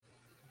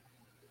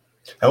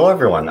Hello,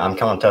 everyone. I'm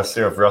Colin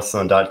Tester of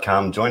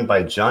Wrestling.com, joined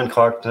by John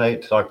Clark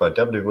tonight to talk about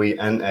WWE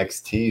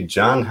NXT.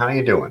 John, how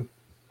you doing?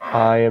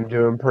 I am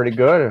doing pretty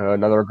good.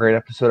 Another great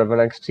episode of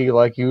NXT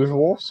like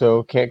usual,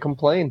 so can't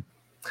complain.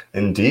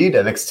 Indeed,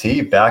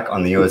 NXT back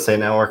on the USA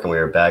Network, and we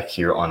are back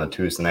here on a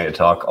Tuesday night to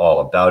talk all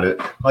about it.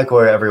 Like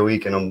we're every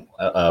week, and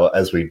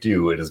as we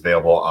do, it is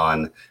available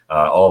on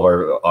all of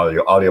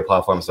our audio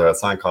platforms. So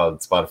that's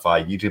SoundCloud,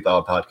 Spotify, YouTube,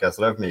 Apple Podcasts,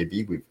 whatever it may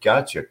be. We've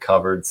got you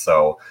covered.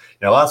 So,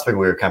 last week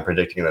we were kind of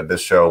predicting that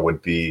this show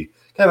would be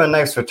kind of a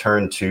nice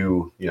return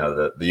to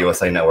the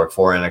USA Network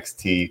for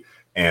NXT.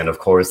 And of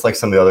course, like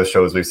some of the other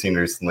shows we've seen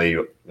recently,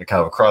 kind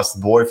of across the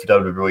board for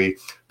WWE,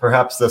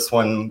 perhaps this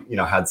one,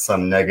 had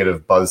some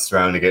negative buzz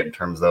surrounding it in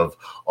terms of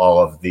all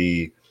of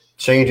the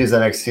changes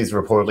NXT is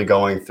reportedly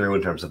going through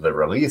in terms of the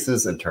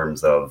releases, in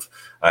terms of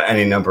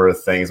any number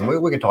of things. And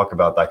we can talk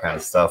about that kind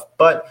of stuff,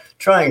 but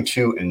trying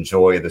to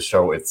enjoy the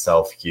show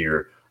itself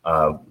here.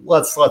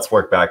 Let's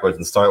work backwards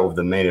and start with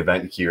the main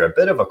event here. A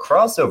bit of a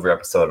crossover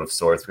episode of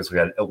sorts, because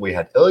we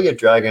had Ilya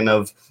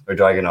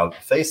Dragunov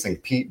facing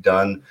Pete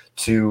Dunne,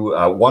 to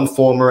one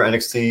former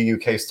NXT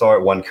UK star,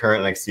 one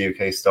current NXT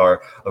UK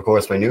star. Of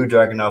course, we knew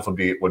Dragunov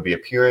would be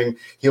appearing.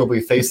 He'll be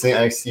facing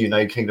NXT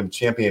United Kingdom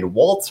champion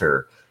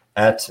Walter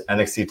at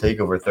NXT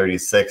TakeOver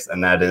 36,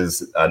 and that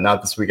is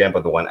not this weekend,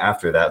 but the one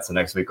after that. So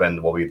next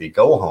weekend will be the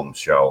go home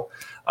show.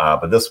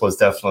 But this was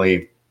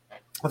definitely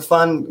a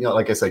fun,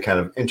 like I said, kind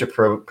of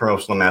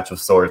inter-promotional match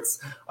of sorts.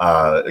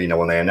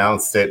 When they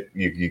announced it,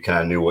 you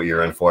kind of knew what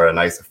you're in for, a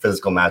nice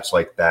physical match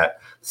like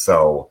that.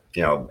 So,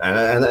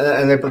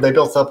 and they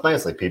built up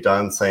nicely. Pete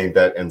Dunne saying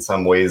that in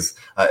some ways,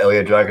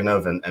 Ilya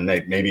Dragunov and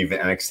maybe even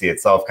NXT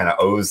itself kind of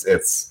owes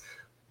its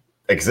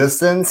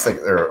existence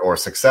or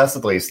success,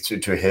 at least,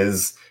 to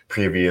his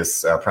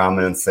previous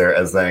prominence there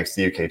as the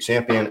NXT UK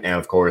champion. And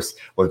of course,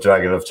 with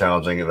Dragunov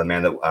challenging the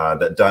man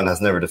that Dunne has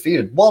never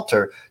defeated,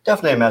 Walter,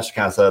 definitely a match to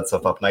kind of set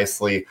itself up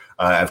nicely.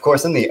 And of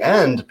course, in the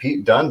end,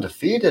 Pete Dunne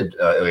defeated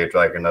Ilya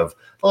Dragunov.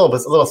 A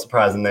little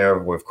surprising there,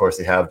 where of course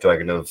you have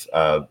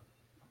Dragunov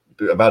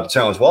about to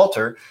challenge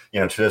Walter.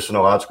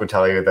 Traditional logic would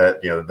tell you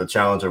that the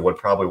challenger would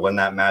probably win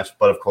that match,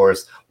 but of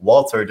course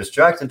Walter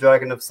distracted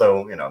Dragunov,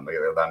 so maybe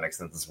that makes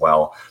sense as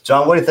well.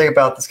 John, what do you think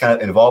about this kind of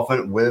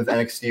involvement with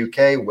NXT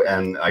UK,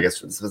 and I guess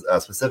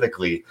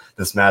specifically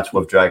this match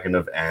with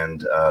Dragunov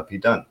and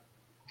Pete Dunne?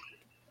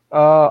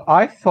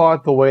 I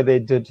thought the way they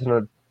did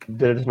it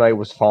tonight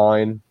was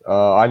fine.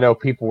 I know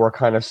people were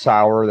kind of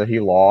sour that he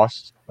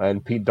lost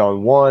and Pete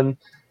Dunne won.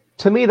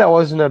 To me, that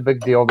wasn't a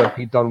big deal that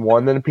Pete Dunne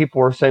won. Then people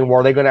were saying,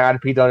 well, are they going to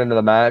add Pete Dunne into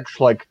the match?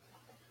 Like,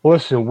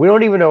 listen, we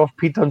don't even know if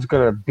Pete Dunne's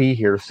going to be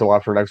here still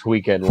after next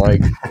weekend.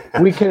 Like,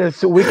 we can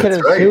assume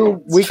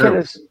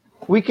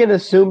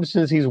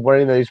since he's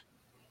winning that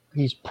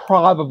he's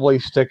probably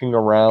sticking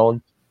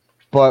around,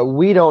 but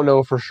we don't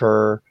know for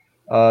sure.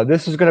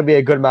 This is going to be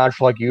a good match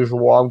like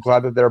usual. I'm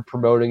glad that they're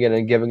promoting it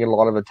and giving it a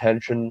lot of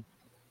attention.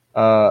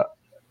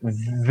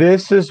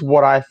 This is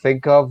what I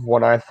think of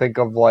when I think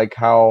of like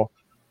how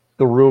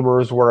the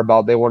rumors were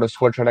about they want to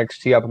switch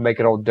NXT up and make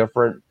it all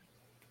different.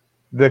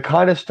 The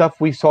kind of stuff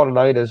we saw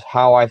tonight is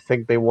how I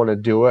think they want to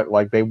do it.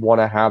 Like they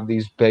want to have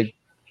these big,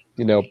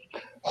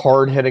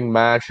 hard-hitting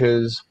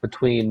matches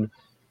between,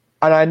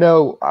 and I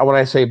know when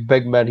I say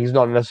big men, he's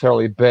not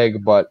necessarily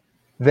big, but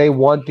they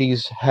want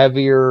these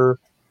heavier,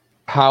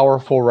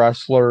 powerful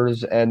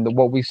wrestlers. And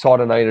what we saw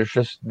tonight is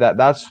just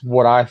that's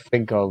what I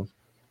think of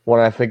when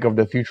I think of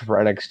the future for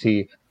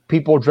NXT.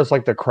 People just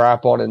like to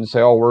crap on it and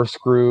say, oh, we're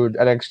screwed.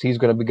 NXT is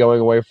going to be going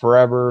away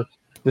forever.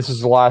 This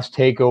is the last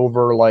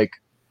takeover. Like,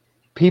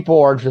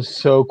 people are just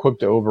so quick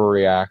to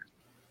overreact.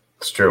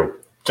 It's true.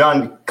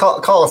 John,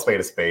 call a spade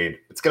a spade.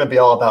 It's going to be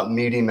all about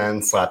meaty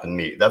men slapping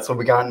meat. That's what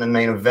we got in the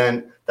main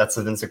event. That's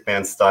the Vince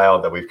McMahon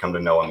style that we've come to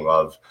know and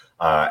love.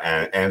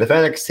 And if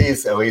NXT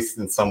is, at least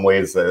in some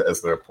ways, as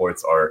the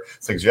reports are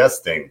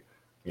suggesting,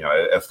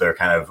 if they're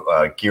kind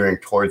of gearing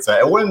towards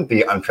that, it wouldn't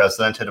be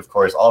unprecedented, of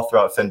course, all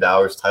throughout Finn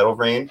Balor's title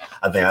reign.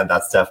 I think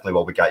that's definitely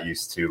what we got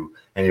used to.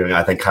 And even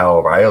I think Kyle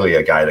O'Reilly,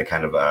 a guy that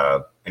kind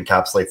of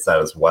encapsulates that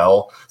as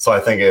well. So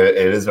I think it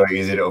is very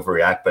easy to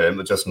overreact, but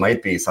it just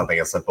might be something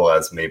as simple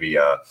as maybe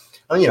a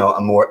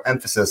more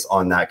emphasis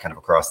on that kind of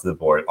across the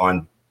board,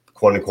 on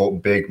quote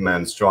unquote big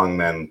men, strong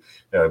men,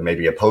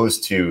 maybe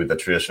opposed to the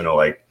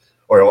traditional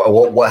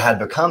or what had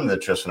become the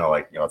traditional,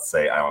 let's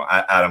say, I don't know,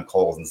 Adam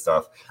Cole's and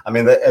stuff. I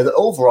mean, the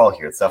overall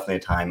here, it's definitely a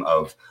time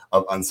of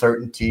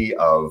uncertainty,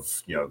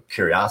 of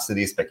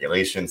curiosity,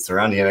 speculation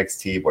surrounding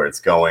NXT, where it's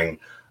going.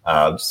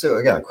 So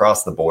again,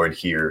 across the board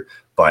here.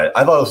 But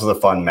I thought this was a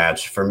fun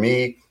match. For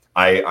me,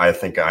 I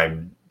think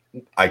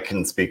I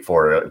can speak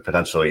for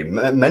potentially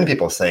many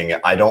people saying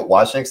it. I don't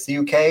watch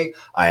NXT UK.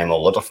 I am a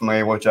little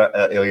familiar with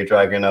Ilya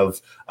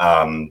Dragunov,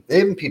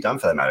 even Pete Dunne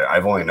for that matter.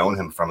 I've only known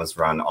him from his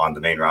run on the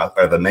main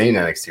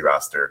NXT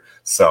roster.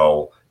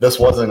 So this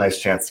was a nice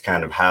chance to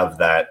kind of have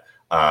that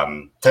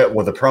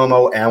with the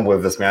promo and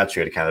with this match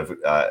here to kind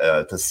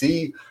of to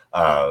see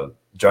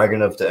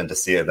Dragunov and to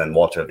see it then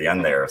Walter at the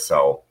end there.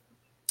 So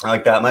I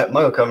like that.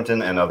 Michael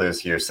Covington and others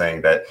here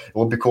saying that it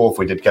would be cool if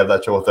we did get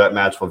that triple threat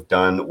match with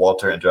Dunn,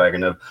 Walter, and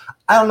Dragunov.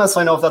 I don't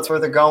necessarily know if that's where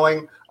they're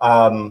going.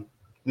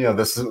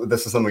 This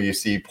is something you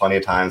see plenty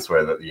of times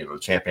where the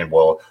champion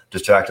will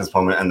distract his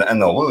opponent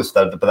and they'll lose.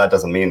 But that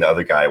doesn't mean the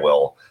other guy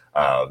will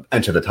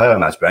enter the title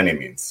match by any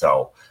means.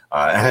 So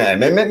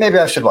maybe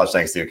I should watch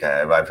NXT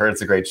UK. I've heard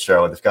it's a great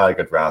show. They've got a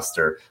good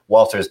roster.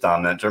 Walter's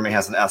dominant. Jeremy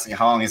hasn't asked me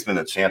how long he's been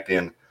the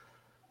champion.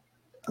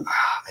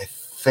 I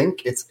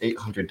think it's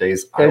 800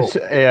 days out.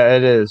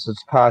 It is.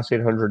 It's past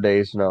 800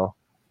 days now.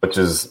 Which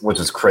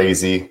is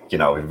crazy,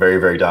 very,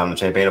 very dominant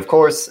champion. Of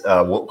course,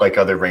 like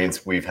other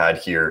reigns we've had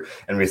here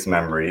in recent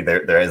memory,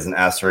 there is an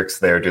asterisk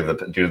there due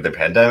to the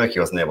pandemic. He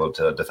wasn't able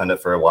to defend it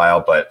for a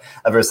while, but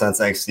ever since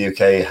NXT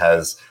UK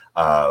has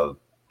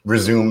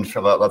resumed,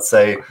 let's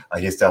say,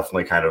 he's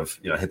definitely kind of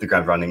hit the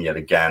ground running yet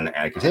again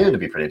and continued to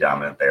be pretty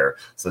dominant there.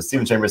 So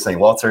Stephen Chambers saying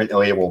Walter and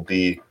Ilya will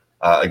be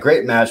a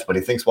great match, but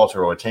he thinks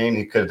Walter will retain.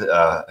 He could,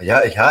 he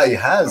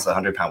has a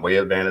 100-pound weight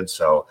advantage.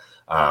 So,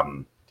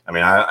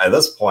 at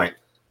this point,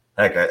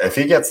 heck, if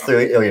he gets through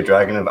Ilya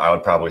Dragunov, I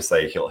would probably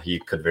say he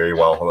could very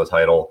well hold the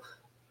title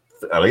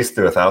at least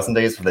through 1,000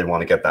 days if they want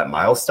to get that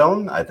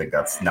milestone. I think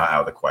that's not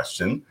out of the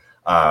question.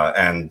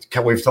 And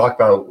we've talked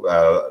about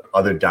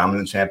other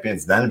dominant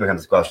champions. Then it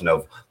becomes a question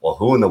of, well,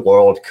 who in the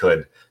world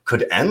could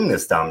end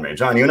this dominant?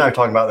 John, you and I were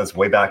talking about this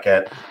way back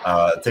at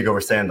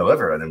TakeOver Stand and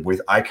Deliver, and then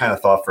I kind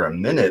of thought for a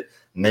minute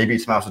maybe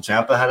Tommaso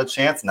Ciampa had a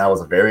chance, and that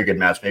was a very good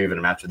match, maybe even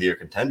a match of the year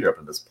contender up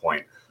to this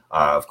point.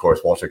 Of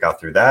course, Walter got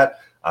through that.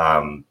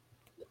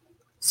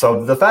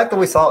 So the fact that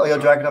we saw Ilya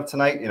Dragunov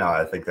tonight,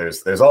 I think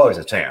there's always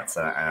a chance,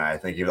 and I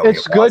think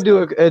it's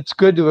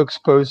good to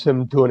expose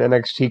him to an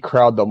NXT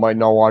crowd that might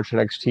not watch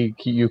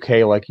NXT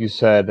UK, like you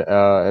said,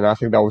 and I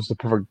think that was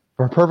the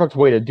perfect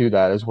way to do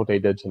that is what they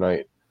did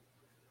tonight.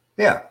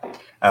 Yeah,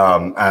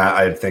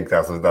 I think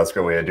that's a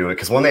great way to do it,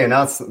 because when they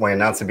announced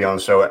to be on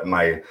the show,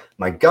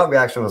 my gut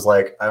reaction was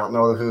like, I don't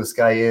know who this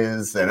guy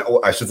is, and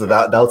I should say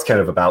that was kind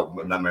of about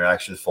my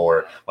reaction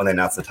for when they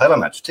announced the title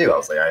match too. I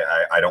was like,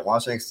 I don't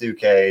watch NXT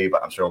UK,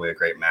 but I'm sure it'll be a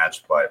great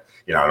match, but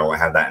I don't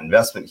have that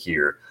investment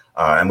here.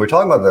 And we're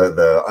talking about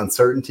the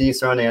uncertainty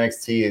surrounding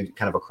NXT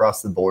kind of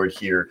across the board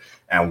here.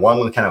 And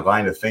one kind of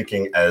line of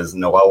thinking, as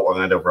Noel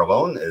Orlando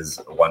Ramon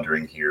is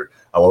wondering here,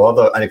 with all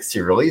the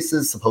NXT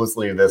releases,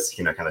 supposedly this,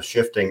 kind of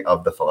shifting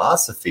of the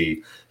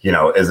philosophy,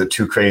 is it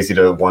too crazy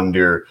to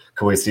wonder,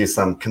 could we see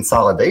some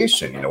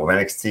consolidation, with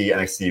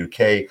NXT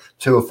UK,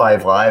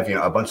 205 Live,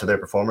 a bunch of their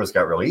performers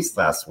got released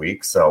last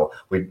week. So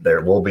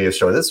there will be a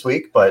show this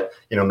week, but,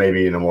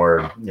 maybe in a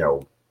more,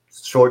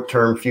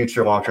 short-term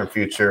future, long-term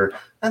future,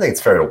 I think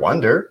it's fair to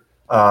wonder.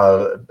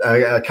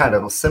 Kind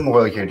of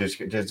similarly here,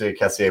 JJ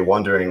Cassier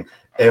wondering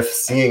if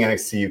seeing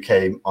NXT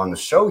UK on the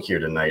show here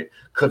tonight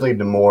could lead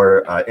to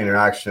more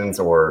interactions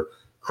or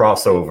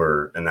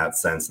crossover in that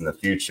sense in the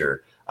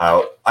future.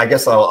 I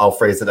guess I'll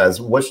phrase it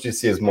as, which do you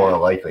see as more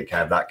likely?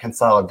 Kind of that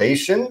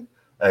consolidation,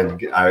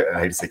 and I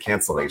hate to say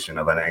cancellation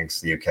of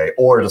NXT UK,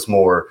 or just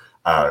more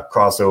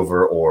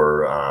crossover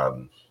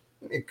or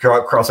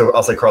crossover?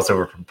 I'll say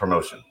crossover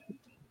promotion.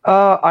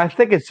 I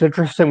think it's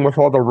interesting with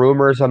all the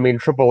rumors. I mean,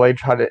 Triple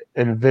H had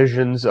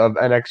envisions of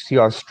NXT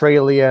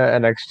Australia,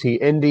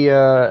 NXT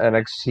India,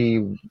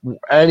 NXT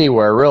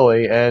anywhere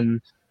really, and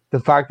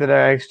the fact that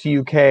NXT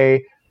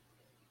UK,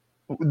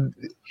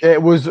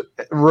 it was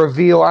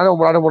revealed. I don't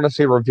want to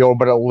say revealed,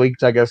 but it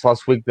leaked, I guess,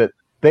 last week that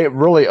they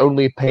really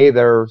only pay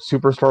their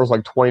superstars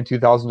like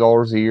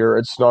 $22,000 a year.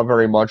 It's not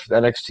very much. The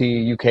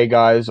NXT UK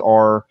guys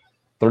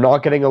they're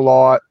not getting a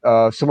lot.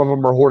 Some of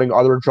them are holding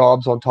other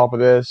jobs on top of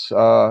this.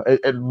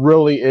 It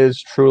really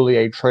is truly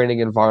a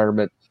training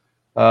environment.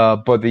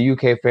 But the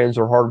UK fans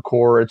are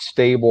hardcore. It's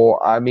stable.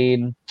 I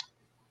mean,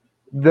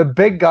 the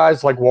big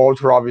guys like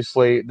Walter,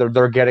 obviously,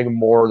 they're getting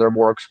more. They're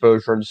more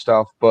exposure and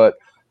stuff. But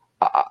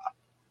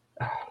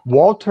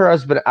Walter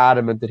has been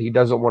adamant that he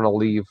doesn't want to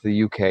leave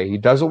the UK. He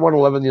doesn't want to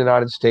live in the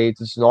United States.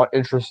 It's not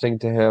interesting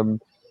to him.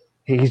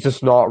 He's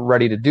just not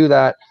ready to do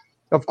that.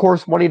 Of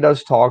course, money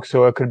does talk,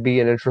 so it could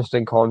be an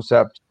interesting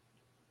concept.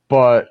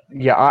 But,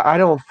 yeah, I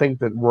don't think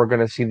that we're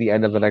going to see the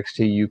end of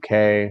NXT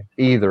UK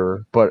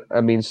either. But, I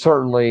mean,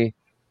 certainly,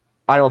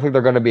 I don't think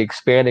they're going to be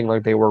expanding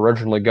like they were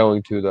originally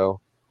going to,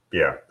 though.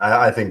 Yeah,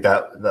 I think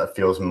that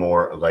feels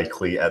more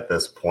likely at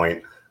this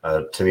point.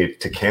 To me,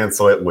 to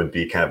cancel it would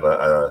be kind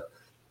of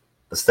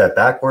a step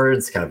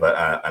backwards, kind of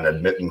an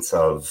admittance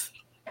of,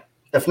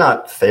 if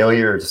not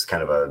failure, just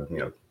kind of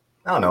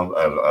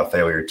a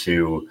failure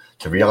to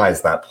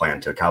realize that plan,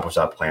 to accomplish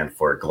that plan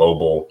for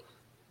global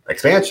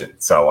expansion.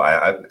 So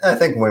I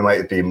think we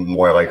might be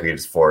more likely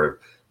just for,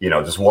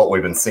 just what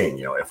we've been seeing.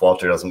 If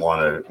Walter doesn't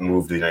want to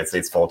move to the United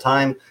States full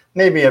time,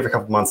 maybe every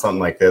couple months, something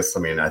like this. I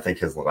mean, I think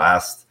his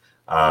last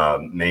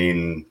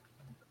main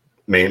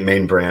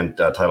brand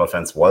title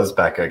defense was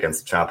back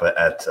against Ciampa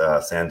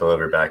at Stand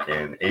Deliver back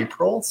in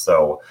April.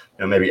 So,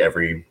 maybe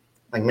every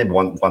like maybe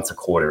once a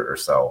quarter or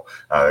so.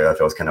 I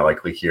feel it's kind of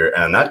likely here.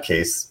 And in that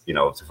case,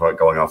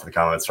 going off of the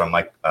comments from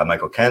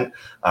Michael Kent,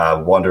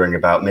 wondering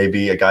about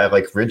maybe a guy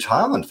like Ridge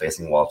Holland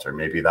facing Walter.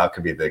 Maybe that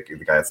could be the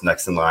guy that's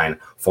next in line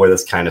for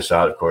this kind of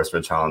shot. Of course,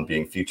 Ridge Holland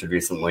being featured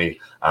recently,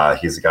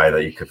 he's a guy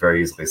that you could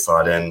very easily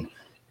slot in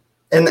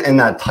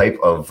that type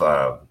of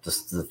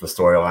just the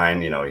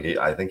storyline.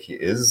 I think he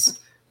is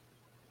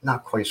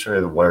not quite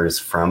sure where he's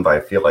from, but I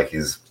feel like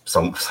he's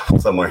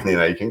somewhere in the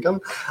United Kingdom.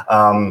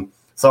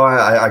 So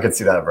I could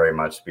see that very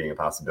much being a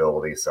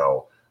possibility.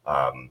 So,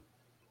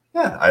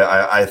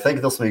 I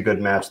think this will be a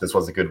good match. This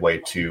was a good way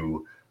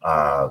to,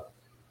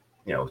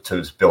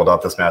 to build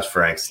up this match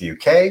for NXT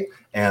UK.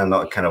 And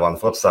kind of on the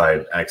flip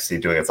side,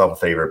 NXT doing itself a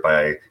favor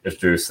by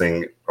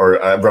introducing or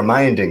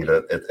reminding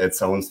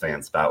its own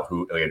fans about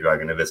who Ilya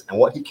Dragunov is and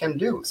what he can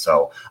do.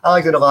 So I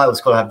liked it a lot. It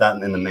was cool to have that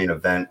in the main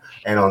event.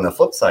 And on the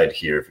flip side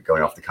here,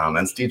 going off the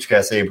comments,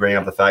 DHKSA bringing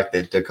up the fact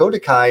that Dakota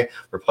Kai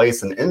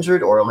replaced an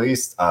injured or at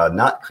least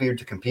not cleared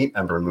to compete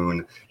Ember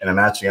Moon in a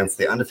match against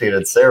the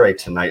undefeated Sarray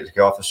tonight to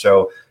go off the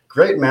show.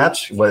 Great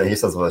match. What he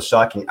says was a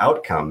shocking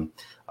outcome.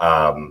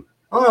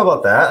 I don't know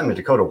about that. I mean,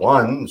 Dakota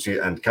won.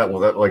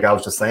 Like I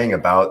was just saying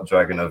about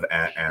Dragunov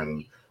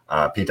and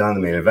Pete Dunne in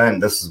the main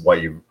event. This is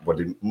what you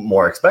would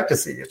more expect to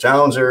see. A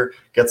challenger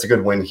gets a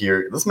good win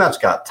here. This match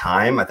got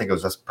time. I think it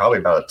was just probably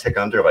about a tick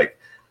under, like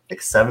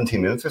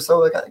 17 minutes or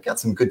so. It got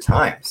some good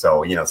time.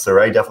 So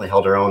Sarray definitely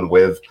held her own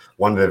with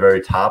one of the very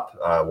top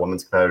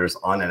women's competitors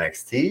on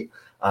NXT.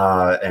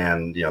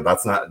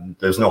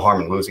 There's no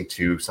harm in losing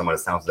to someone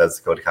as talented as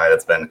Dakota Kai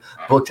that's been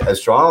booked as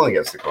strongly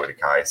as Dakota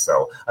Kai.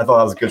 So I thought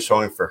that was a good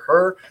showing for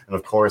her. And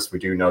of course, we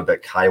do know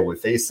that Kai will be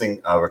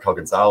facing Raquel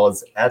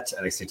Gonzalez at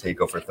NXT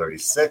TakeOver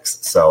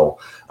 36. So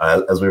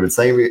as we would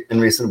say in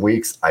recent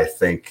weeks, I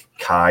think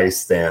Kai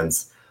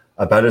stands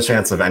a better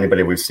chance of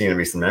anybody we've seen in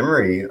recent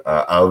memory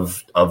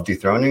of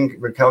dethroning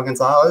Raquel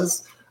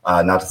Gonzalez.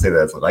 Not to say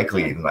that it's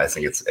likely, even I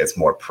think it's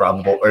more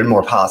probable or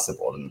more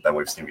possible than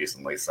we've seen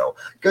recently. So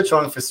good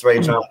showing for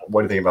Sarray. John,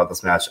 what do you think about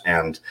this match?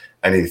 And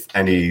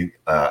any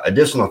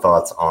additional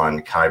thoughts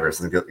on Kai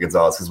versus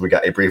Gonzalez? Because we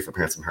got a brief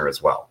appearance from her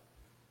as well.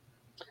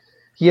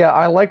 Yeah,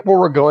 I like where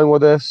we're going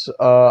with this.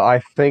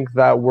 I think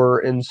that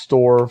we're in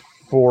store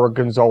for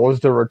Gonzalez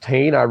to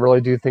retain. I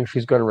really do think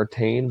she's going to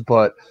retain.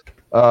 But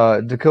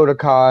Dakota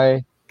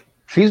Kai,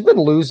 she's been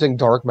losing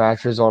dark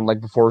matches on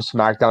before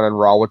SmackDown and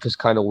Raw, which is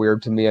kind of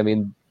weird to me. I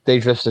mean, they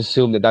just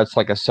assume that that's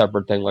a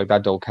separate thing,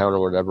 that don't count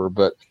or whatever.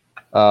 But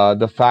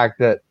the fact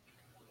that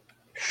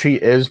she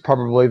is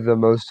probably the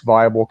most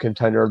viable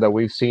contender that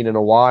we've seen in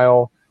a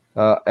while.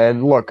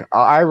 And look,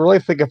 I really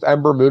think if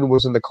Ember Moon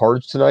was in the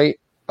cards tonight,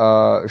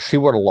 she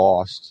would have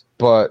lost.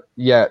 But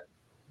yet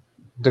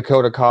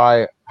Dakota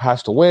Kai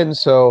has to win.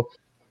 So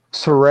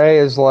Sarray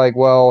is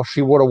well,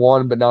 she would have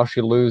won, but now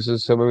she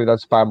loses. So maybe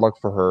that's bad luck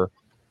for her.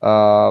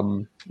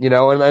 And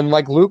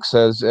like Luke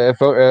says,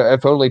 if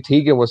only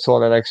Tegan was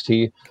still in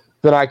NXT,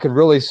 then I could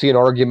really see an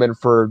argument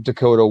for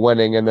Dakota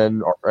winning and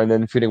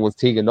then feuding with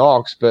Tegan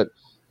Nox. But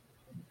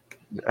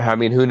I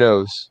mean, who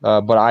knows?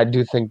 But I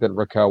do think that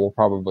Raquel will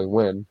probably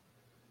win.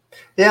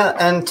 Yeah,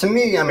 and to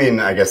me, I mean,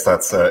 I guess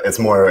that's it's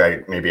more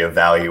like maybe a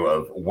value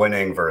of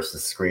winning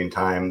versus screen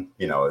time.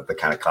 The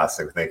kind of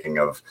classic thinking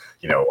of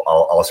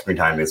all screen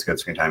time is good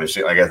screen time. And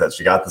I guess that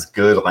she got this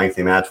good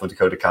lengthy match with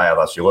Dakota Kai. I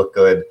thought she looked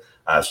good.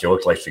 She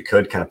looked like she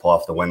could kind of pull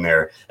off the win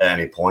there at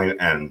any point,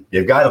 and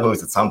you've got to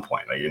lose at some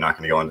point. You're not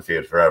going to go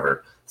undefeated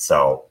forever.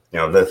 So,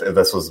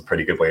 this was a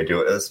pretty good way to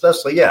do it.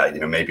 Especially,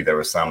 maybe there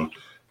was some.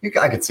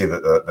 I could see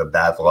the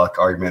bad luck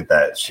argument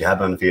that she had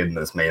been undefeated, and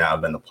this may not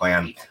have been the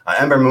plan.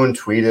 Ember Moon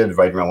tweeted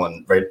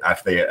right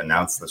after they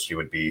announced that she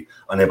would be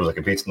unable to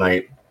compete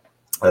tonight.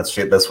 This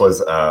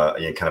was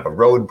kind of a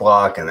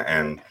roadblock,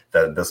 and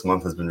that this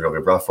month has been really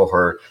rough for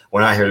her. We're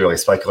not here to really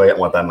speculate on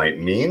what that might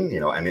mean.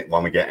 And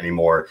when we get any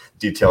more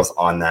details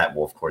on that,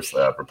 we'll of course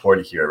report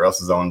it here at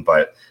WrestleZone.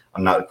 But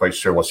I'm not quite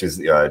sure what she's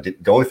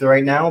going through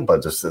right now.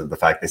 But just the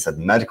fact they said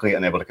medically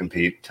unable to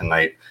compete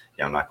tonight,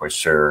 I'm not quite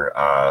sure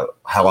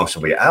how long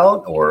she'll be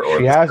out. Or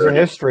she has a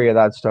history of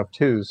that stuff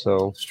too.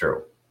 So it's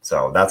true.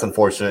 So that's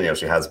unfortunate.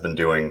 She has been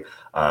doing.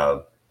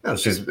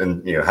 She's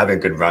been having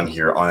a good run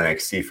here on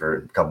NXT for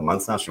a couple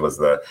months now. She was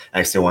the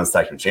NXT Women's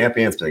Tag Team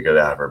Champion. It's been good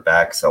to have her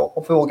back. So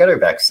hopefully we'll get her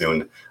back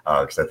soon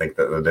because I think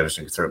that the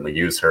division could certainly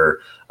use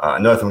her.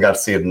 Another thing we got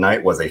to see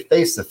tonight was a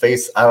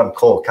face-to-face Adam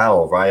Cole,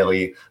 Kyle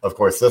O'Reilly. Of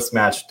course, this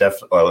match it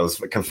was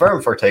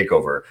confirmed for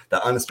TakeOver,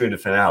 the Undisputed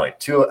Finale.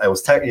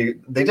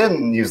 They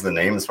didn't use the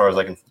name as far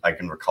as I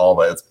can recall,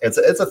 but it's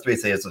a 3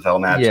 stages of hell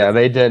match. Yeah,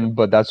 they didn't,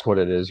 but that's what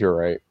it is. You're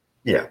right.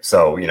 Yeah,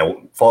 so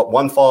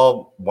one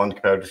fall, one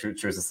competitor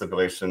chooses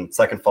stipulation.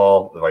 Second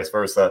fall, the vice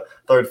versa.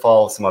 Third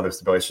fall, some other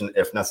stipulation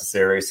if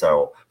necessary.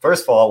 So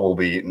first fall will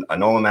be a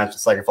normal match. The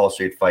second fall,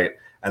 street fight,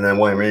 and then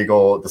William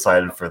Regal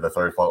decided for the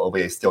third fall it will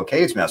be a steel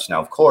cage match. Now,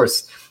 of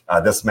course,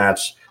 this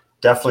match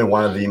definitely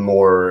one of the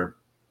more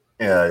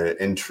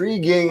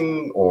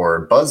intriguing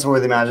or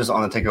buzzworthy matches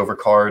on the TakeOver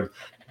card.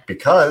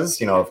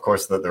 Because, of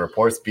course, the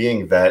reports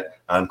being that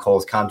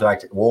Cole's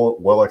contract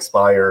will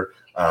expire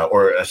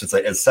or I should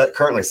say, it's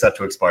currently set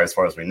to expire as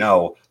far as we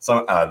know,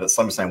 the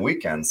SummerSlam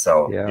weekend.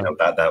 So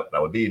that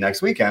would be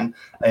next weekend,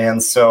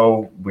 and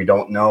so we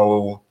don't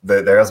know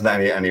that there hasn't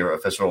been any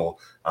official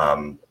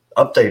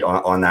update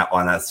on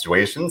that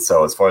situation.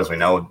 So as far as we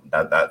know,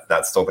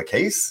 that's still the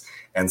case,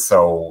 and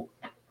so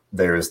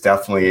there's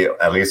definitely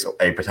at least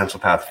a potential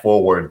path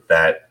forward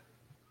that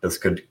this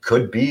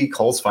could be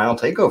Cole's final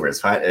takeover.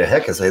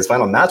 His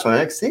final match on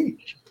NXT.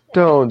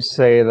 Don't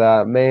say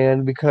that,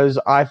 man, because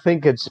I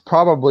think it's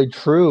probably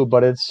true,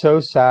 but it's so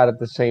sad at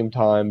the same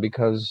time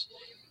because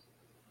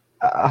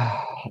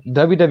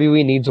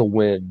WWE needs a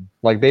win.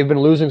 Like, they've been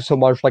losing so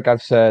much, like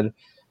I've said.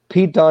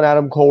 Pete Dunne,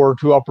 Adam Cole are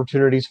two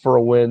opportunities for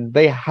a win.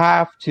 They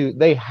have to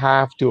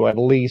at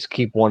least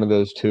keep one of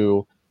those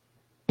two.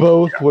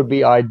 Both would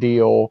be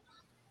ideal.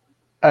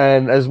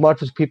 And as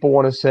much as people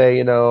want to say,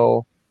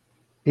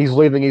 he's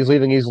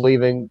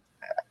leaving,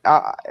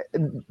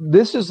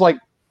 this is like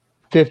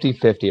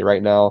 50-50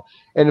 right now.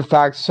 And in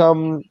fact,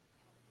 some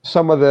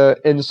of the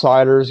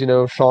insiders,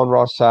 Sean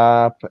Ross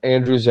Sapp,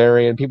 Andrew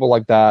Zarian, people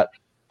like that,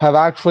 have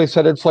actually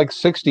said it's like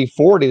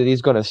 60-40 that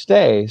he's going to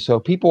stay. So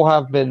people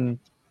are giving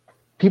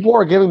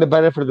the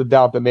benefit of the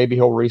doubt that maybe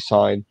he'll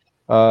resign.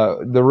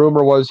 The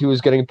rumor was he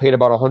was getting paid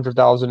about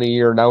 $100,000 a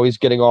year. Now he's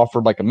getting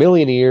offered like $1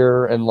 million a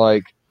year, and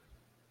like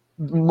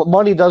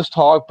money does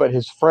talk. But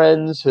his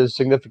friends, his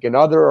significant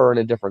other, are in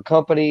a different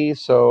company.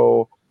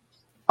 So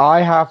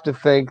I have to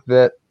think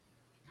that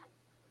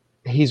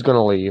he's going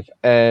to leave,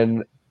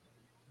 and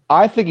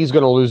I think he's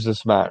going to lose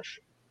this match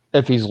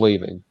if he's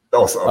leaving.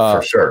 Also,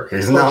 for sure,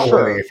 he's not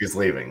winning if he's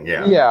leaving.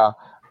 Yeah.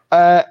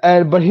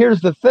 But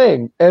here's the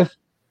thing: if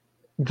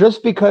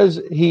just because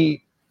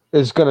he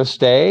is going to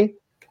stay,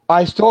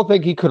 I still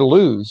think he could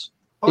lose,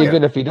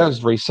 even if he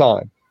does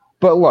resign.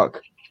 But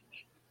look,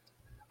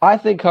 I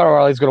think Kyle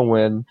O'Reilly's going to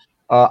win.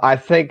 I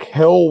think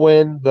he'll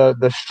win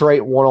the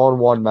straight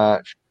one-on-one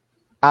match.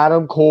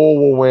 Adam Cole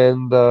will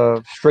win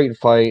the street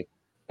fight.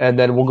 And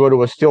then we'll go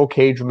to a steel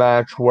cage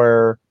match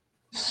where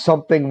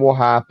something will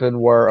happen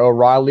where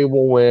O'Reilly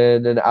will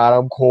win and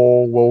Adam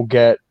Cole will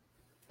get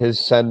his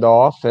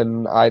send-off,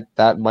 and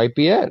that might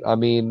be it. I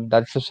mean,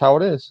 that's just how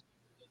it is.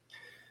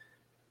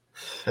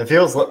 It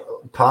feels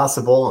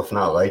possible, if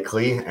not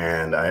likely,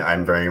 and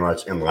I'm very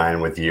much in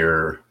line with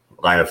your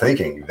line of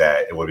thinking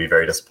that it would be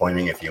very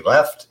disappointing if he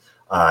left.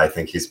 I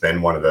think he's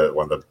been one of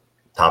the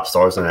top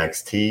stars in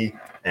NXT,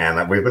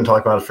 and we've been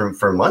talking about it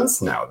for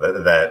months now,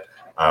 that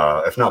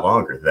if not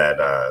longer, that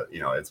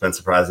it's been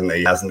surprising that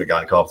he hasn't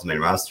gotten called up to the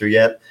main roster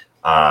yet.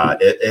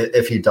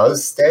 If he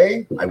does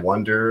stay, I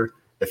wonder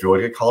if he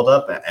would get called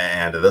up.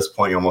 And at this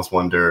point, you almost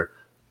wonder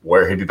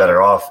where he'd be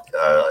better off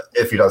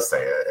if he does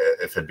stay.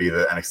 If it'd be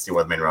the NXT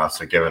or the main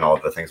roster, given all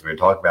the things we've been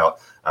talking about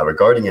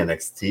regarding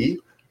NXT.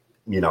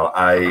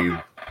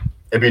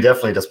 It'd be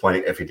definitely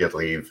disappointing if he did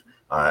leave.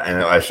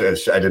 And I did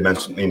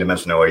need to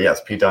mention,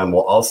 yes, Pete Dunne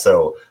will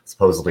also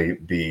supposedly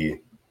be.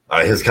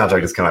 His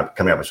contract is coming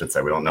up, I should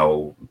say. We don't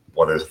know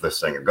whether they're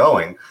staying or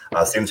going.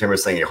 Steven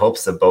Chambers saying he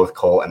hopes that both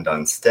Cole and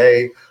Dunne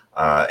stay.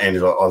 And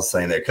he's also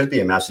saying that it could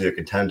be a match of a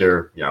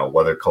contender,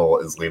 whether Cole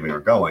is leaving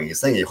or going. He's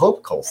saying he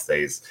hopes Cole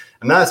stays.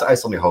 And I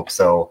certainly hope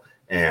so.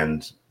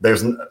 And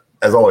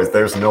as always,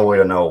 there's no way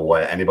to know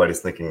what anybody's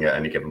thinking at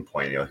any given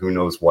point. Who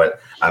knows what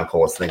Adam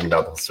Cole is thinking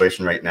about the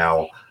situation right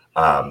now.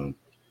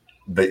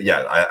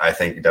 I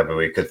think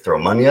WWE could throw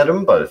money at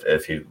him, but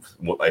if he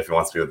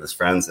wants to be with his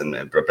friends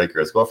and Britt Baker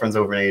as well, friends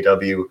over in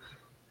AEW,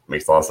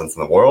 makes a lot of sense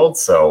in the world.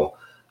 So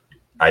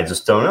I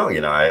just don't know.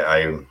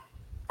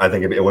 I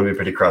think it would be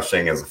pretty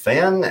crushing as a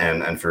fan,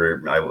 and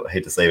for, I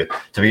hate to say it,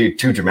 to be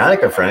too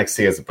dramatic for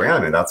NXT as a brand.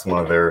 I mean, that's one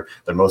of their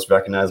most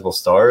recognizable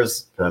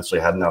stars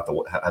potentially heading out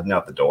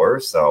the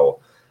door. So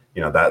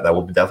that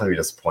will definitely be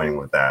disappointing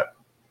with that.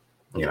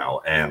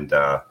 And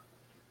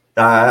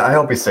I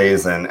hope he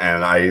stays, and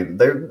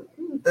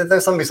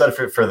there's something to be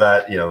said for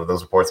that,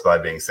 those reports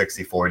about being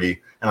 60-40,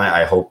 and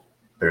I hope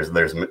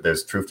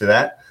there's truth to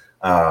that.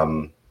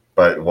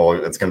 But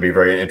it's going to be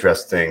very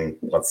interesting,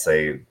 let's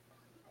say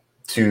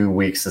 2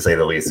 weeks to say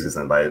the least, because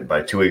then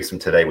by 2 weeks from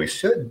today, we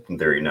should in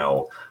theory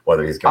know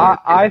whether he's going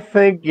to. I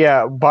think,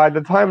 by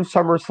the time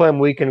SummerSlam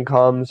weekend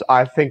comes,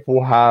 I think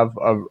we'll have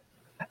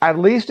at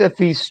least if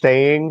he's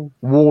staying,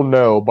 we'll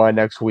know by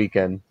next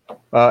weekend.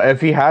 If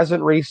he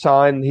hasn't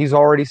re-signed, he's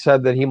already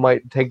said that he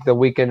might take the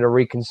weekend to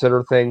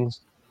reconsider things.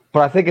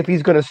 But I think if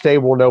he's going to stay,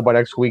 we'll know by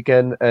next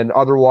weekend. And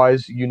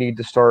otherwise, you need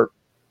to start,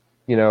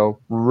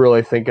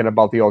 really thinking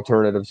about the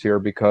alternatives here,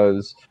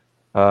 because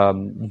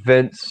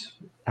Vince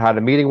had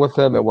a meeting with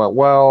him. It went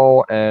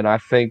well. And I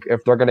think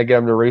if they're going to get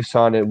him to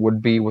re-sign, it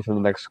would be within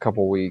the next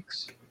couple of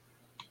weeks.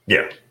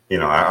 Yeah.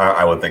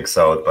 I would think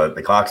so. But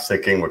the clock's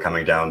ticking. We're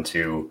coming down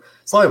to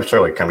slowly but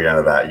surely coming down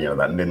to that,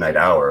 that midnight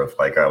hour of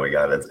like, oh,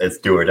 it's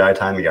do or die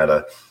time. We got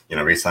to,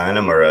 re-sign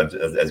him, or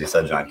as you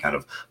said, John, kind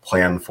of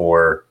plan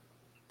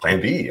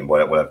B and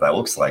whatever that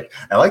looks like.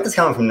 I like this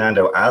comment from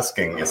Nando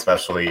asking,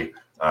 especially,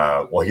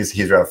 he's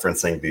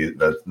referencing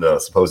the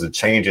supposed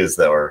changes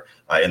that are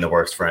in the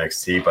works for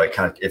NXT, but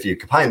kind of if you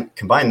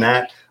combine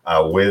that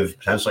with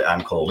potentially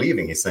Adam Cole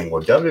leaving. He's saying,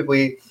 well,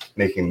 WWE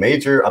making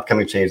major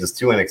upcoming changes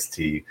to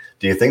NXT.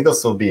 Do you think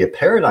this will be a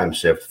paradigm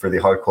shift for the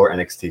hardcore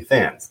NXT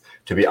fans?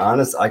 To be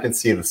honest, I can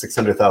see the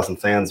 600,000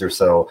 fans or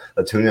so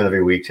that tune in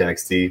every week to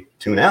NXT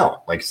tune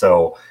out. Like,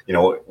 so, you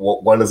know,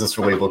 what does this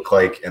really look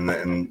like?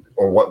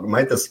 Or what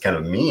might this kind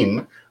of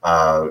mean?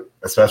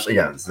 Especially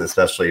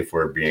if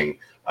we're being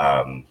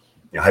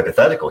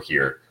hypothetical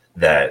here,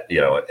 that, you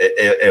know,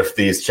 if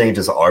these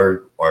changes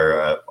are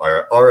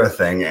a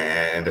thing,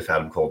 and if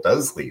Adam Cole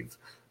does leave,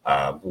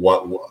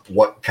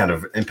 what kind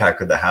of impact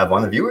could that have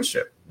on the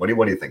viewership? What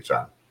do you think,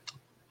 John?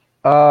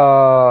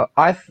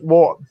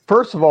 Well,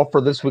 first of all, for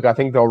this week, I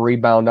think they'll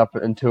rebound up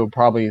into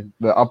probably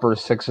the upper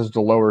 6s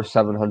to lower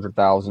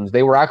 700,000s.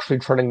 They were actually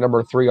trending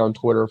number 3 on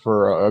Twitter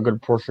for a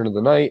good portion of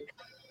the night.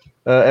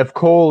 If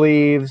Cole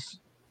leaves,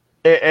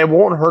 it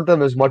won't hurt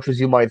them as much as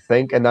you might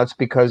think, and that's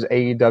because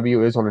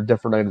AEW is on a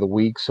different night of the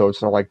week, so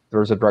it's not like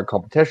there's a direct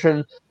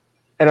competition.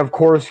 And of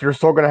course, you're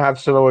still going to have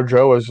Samoa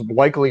Joe as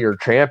likely your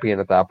champion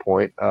at that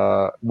point.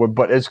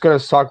 But it's going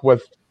to suck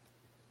with.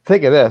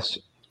 Think of this.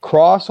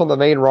 Cross on the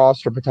main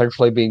roster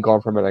potentially being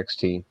gone from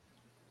NXT.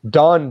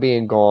 Dunn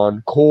being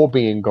gone. Cole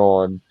being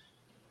gone.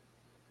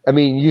 I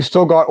mean, you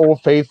still got Old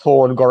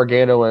Faithful and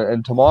Gargano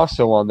and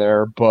Tommaso on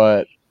there,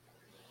 but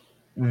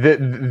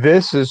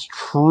this is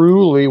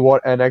truly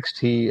what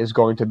NXT is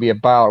going to be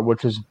about,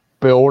 which is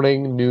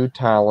building new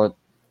talent.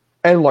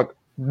 And look,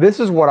 this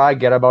is what I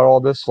get about all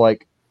this.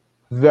 Like,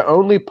 the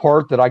only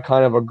part that I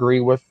kind of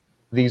agree with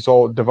these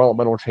old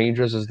developmental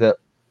changes is that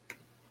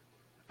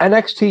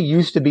NXT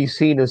used to be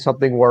seen as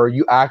something where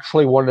you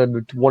actually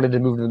wanted to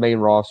move to the main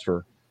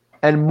roster.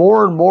 And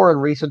more in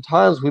recent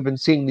times, we've been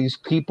seeing these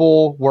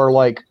people where,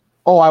 like,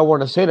 oh, I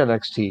want to stay in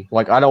NXT.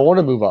 Like, I don't want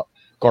to move up.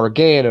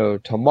 Gargano,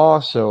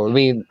 Tommaso. I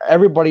mean,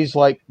 everybody's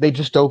like, they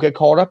just don't get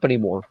called up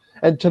anymore.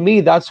 And to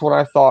me, that's when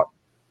I thought,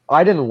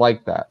 I didn't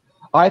like that.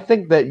 I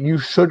think that you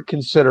should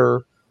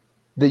consider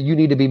that you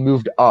need to be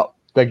moved up.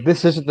 Like,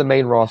 this isn't the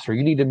main roster.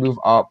 You need to move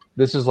up.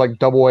 This is like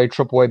AA,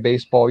 AAA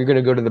baseball. You're going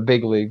to go to the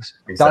big leagues.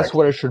 Exactly. That's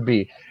what it should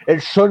be.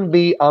 It shouldn't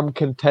be, I'm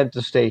content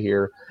to stay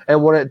here.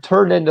 And when it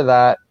turned into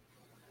that,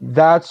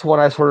 that's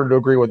when I started to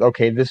agree with,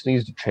 okay, this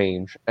needs to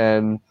change.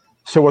 And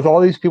so with all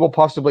these people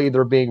possibly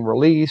either being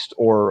released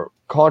or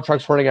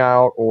contracts running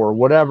out or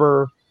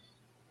whatever,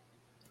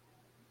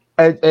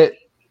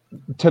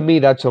 to me,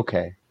 that's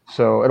okay.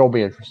 So it'll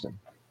be interesting.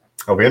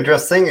 It'll be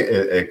interesting.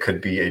 It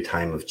could be a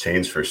time of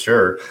change for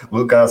sure.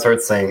 Luke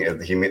Gossard saying,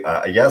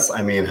 yes,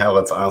 I mean, hell,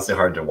 it's honestly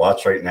hard to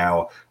watch right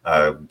now.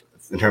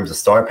 In terms of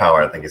star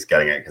power, I think he's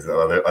getting it, because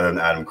other than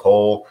Adam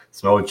Cole,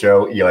 Samoa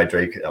Joe, Eli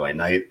Drake, LA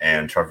Knight,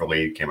 and Trevor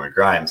Lee, Cameron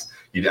Grimes,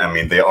 they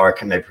are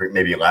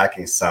maybe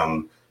lacking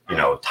some,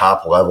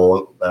 top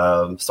level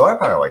star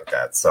power like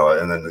that. So,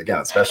 and then again,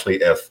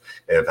 especially if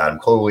Adam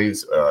Cole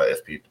leaves,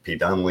 if Pete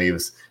Dunne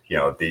leaves,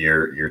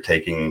 you're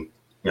taking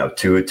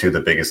two of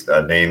the biggest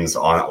names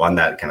on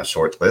that kind of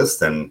short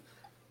list, and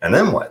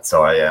then what?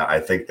 So I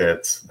think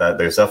that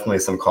there's definitely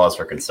some cause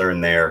for concern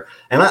there,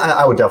 and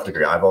I would definitely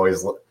agree. I've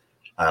always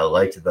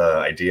liked the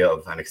idea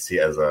of NXT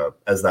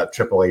as that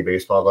AAA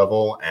baseball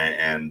level,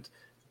 and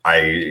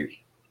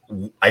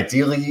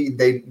ideally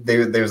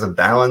there's a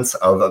balance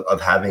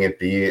of having it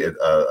be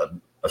a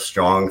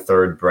strong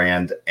third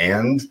brand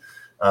and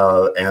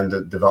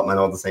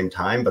developmental at the same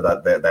time,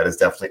 but that is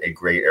definitely a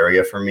gray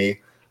area for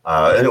me.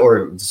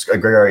 Or just a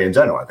gray area in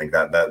general. I think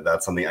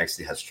that's something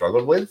NXT has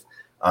struggled with.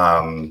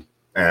 And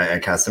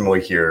kind of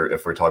similarly here,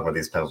 if we're talking about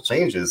these potential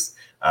changes,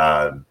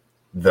 the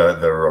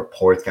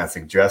reports kind of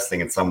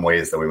suggesting in some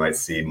ways that we might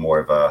see more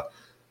of a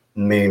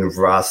main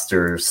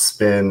roster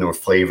spin or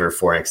flavor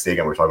for NXT.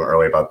 Again, we're talking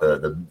earlier about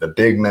the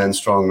big men,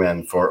 strong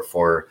men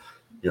for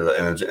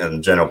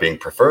in general being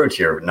preferred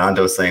here.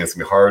 Nando saying it's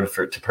gonna be hard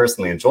to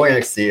personally enjoy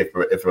NXT if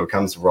it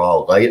becomes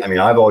Raw light. I mean,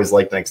 I've always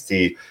liked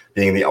NXT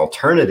being the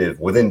alternative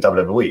within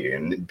WWE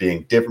and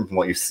being different from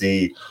what you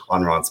see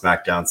on Raw and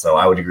SmackDown. So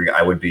I would agree.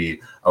 I would be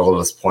a little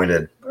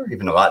disappointed, or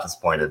even a lot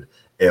disappointed,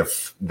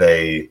 if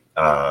they,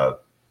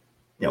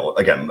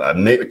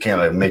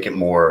 make it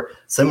more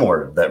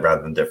similar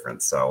rather than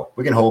different. So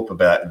we can hope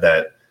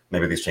that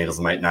maybe these changes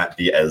might not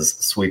be as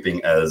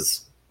sweeping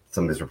as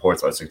some of these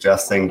reports are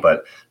suggesting.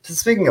 But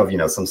speaking of,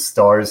 some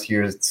stars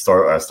here,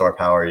 star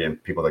power,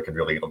 and people that could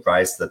really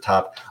rise to the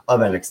top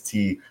of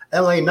NXT,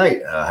 LA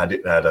Knight had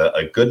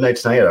a good night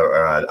tonight,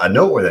 or a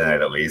noteworthy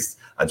night at least.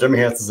 Jeremy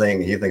Hansen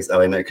saying he thinks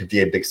LA Knight could be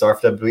a big star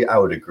for WWE. I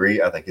would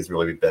agree. I think he's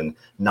really been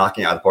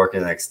knocking out the park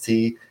in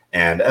NXT.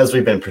 And as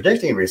we've been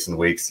predicting in recent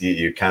weeks,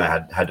 you kind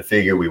of had to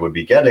figure we would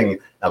be getting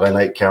LA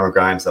Knight, Cameron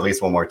Grimes at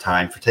least one more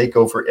time for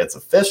TakeOver. It's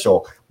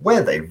official,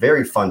 with a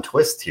very fun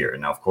twist here.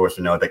 Now, of course,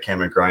 we know that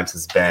Cameron Grimes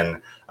has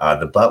been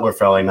the butler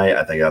for LA Knight.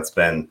 I think that's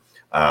been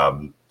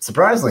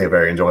surprisingly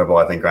very enjoyable.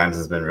 I think Grimes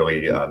has been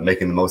really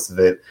making the most of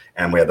it.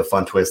 And we had the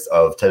fun twist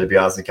of Ted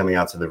DiBiase coming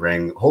out to the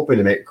ring, hoping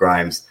to make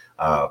Grimes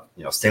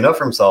stand up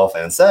for himself.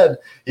 And instead,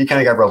 he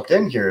kind of got roped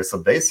in here. So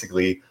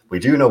basically, we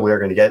do know we're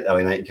going to get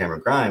LA Knight and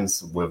Cameron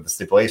Grimes, with the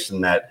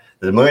stipulation that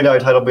the $1 million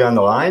title will be on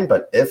the line.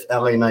 But if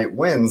LA Knight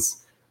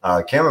wins,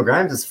 Cameron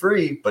Grimes is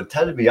free, but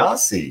Ted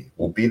DiBiase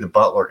will be the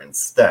butler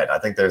instead. I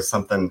think there's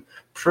something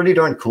pretty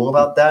darn cool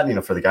about that.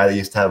 For the guy that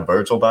used to have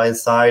Virgil by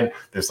his side,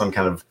 there's some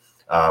kind of,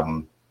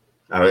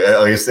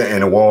 at least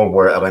in a world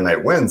where LA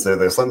Knight wins,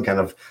 there's some kind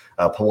of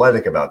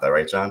poetic about that,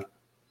 right, John?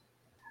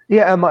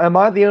 Yeah, am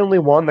I the only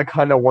one that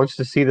kind of wants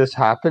to see this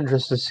happen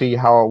just to see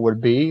how it would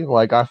be?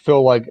 Like, I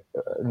feel like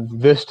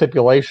this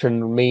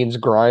stipulation means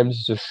Grimes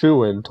is a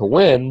shoo-in to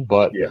win,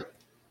 but yeah.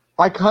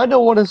 I kind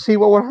of want to see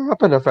what would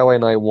happen if LA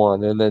Knight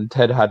won and then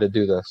Ted had to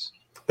do this.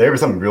 There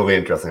was something really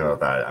interesting about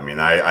that.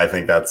 I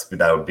think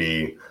that would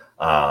be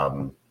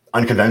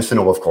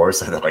unconventional, of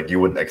course. Like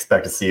you wouldn't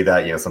expect to see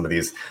that. Some of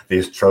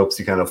these tropes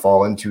you kind of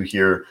fall into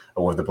here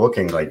with the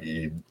booking. Like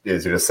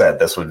as you just said,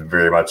 this would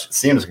very much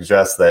seem to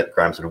suggest that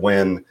Grimes would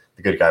win.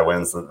 The good guy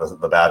wins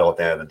the battle at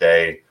the end of the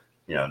day.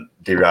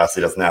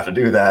 DiBiase doesn't have to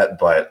do that,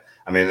 but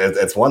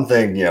it's one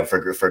thing,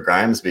 for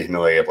Grimes to be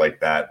humiliated like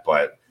that,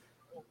 but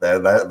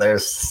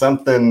there's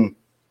something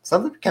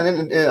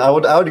kind of. I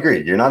would agree.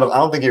 I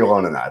don't think you're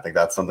alone in that. I think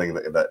that's something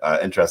that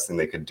interesting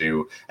they could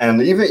do,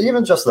 and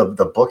even just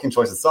the booking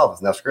choice itself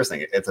is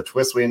interesting. It's a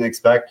twist we didn't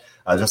expect.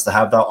 Just to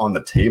have that on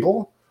the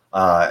table,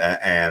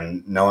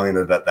 and knowing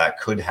that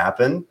could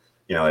happen.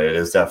 It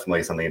is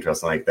definitely something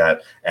interesting like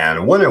that.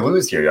 And win or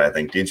lose here, I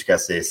think Deej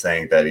Cassidy is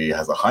saying that he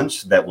has a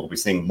hunch that we'll be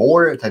seeing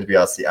more Ted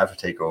DiBiase after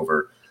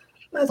TakeOver.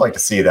 I'd like to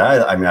see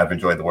that. I've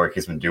enjoyed the work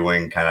he's been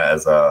doing, kind of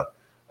as a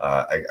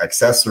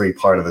accessory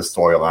part of the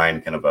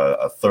storyline, kind of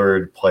a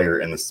third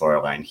player in the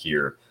storyline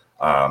here.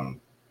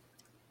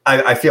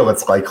 I feel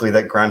it's likely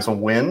that Grimes will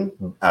win.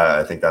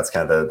 I think that's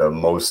kind of the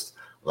most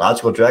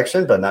logical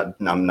direction, but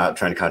I'm not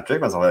trying to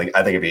contradict myself.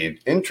 I think it'd be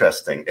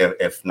interesting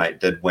if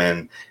Knight did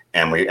win,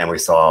 and we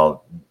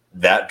saw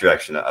that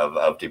direction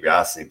of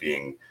DiBiase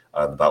being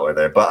the butler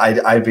there. But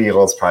I'd be a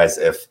little surprised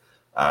if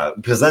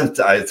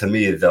to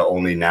me the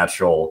only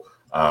natural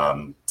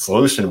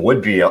solution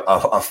would be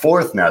a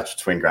fourth match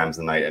between Grimes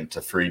and Knight and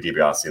to free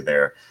DiBiase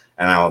there.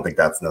 And I don't think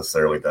that's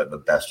necessarily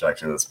the best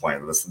direction at this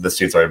point. This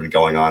feud's already been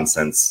going on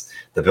since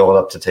the build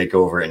up to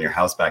TakeOver in your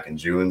house back in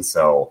June.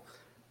 So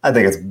I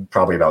think it's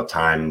probably about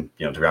time,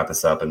 to wrap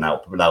this up. And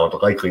that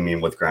would likely mean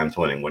with Grimes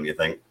winning, wouldn't you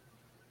think?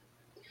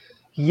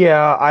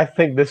 Yeah, I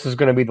think this is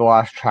going to be the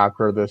last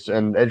chapter of this,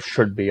 and it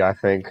should be, I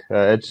think.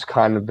 It's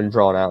kind of been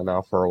drawn out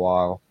now for a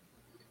while.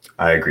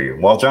 I agree.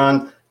 Well,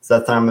 John, it's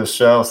that time of the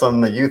show.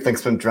 Something that you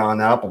think's been drawn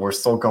out, but we're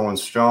still going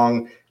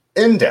strong.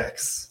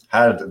 Index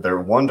had their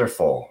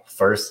wonderful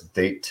first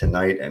date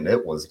tonight, and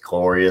it was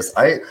glorious.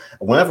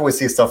 Whenever we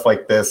see stuff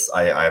like this,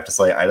 I have to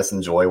say I just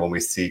enjoy when we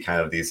see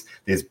kind of these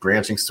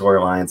branching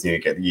storylines.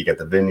 You get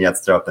the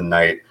vignettes throughout the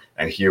night.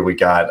 And here we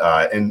got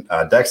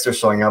Dexter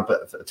showing up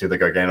to the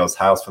Gargano's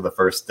house for the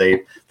first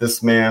date.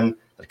 This man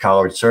had a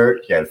collared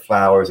shirt. He had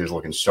flowers. He was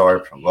looking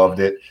sharp. I loved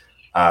it.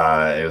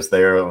 It was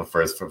there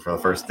for the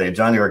first date.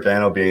 Johnny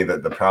Gargano being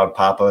the proud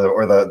papa,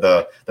 or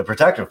the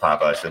protective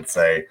papa, I should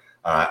say,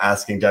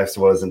 asking Dexter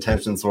what his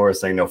intentions were,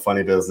 saying no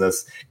funny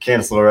business.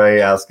 Candice LeRae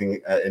asking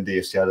Indy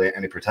if she had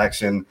any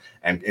protection.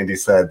 And Indy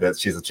said that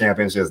she's a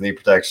champion. She doesn't need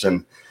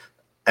protection.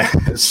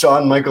 And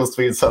Shawn Michaels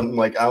tweeted something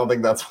like, I don't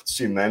think that's what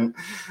she meant.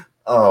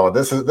 Oh,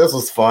 this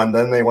was fun.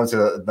 Then they went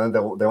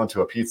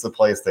to a pizza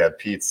place. They had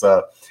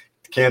pizza.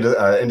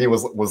 Indy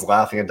was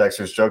laughing at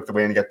Dexter's joke the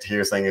way you get to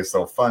hear, saying it's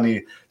so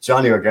funny.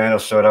 Johnny Gargano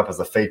showed up as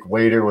a fake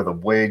waiter with a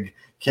wig.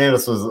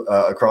 Candice was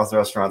across the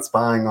restaurant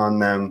spying on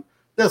them.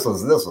 This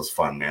was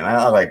fun, man.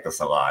 I like this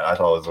a lot. I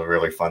thought it was a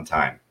really fun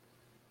time.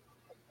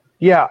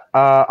 Yeah,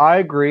 I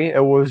agree.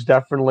 It was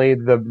definitely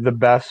the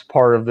best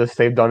part of this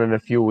they've done in a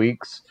few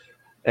weeks,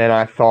 and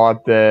I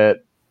thought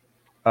that.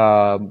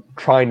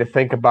 Trying to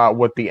think about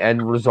what the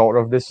end result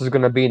of this is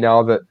going to be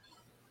now that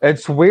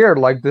it's weird.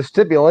 Like the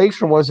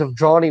stipulation was if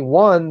Johnny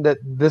won that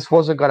this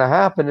wasn't going to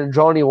happen, and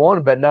Johnny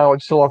won, but now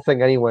it's still a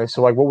thing anyway.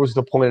 So like, what was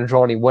the point of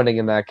Johnny winning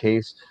in that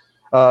case?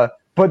 But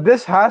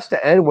this has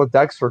to end with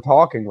Dexter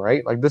talking,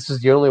 right? Like this is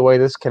the only way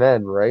this can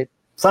end, right?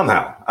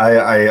 Somehow,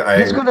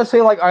 he's going to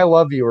say like "I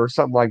love you" or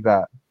something like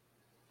that.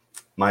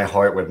 My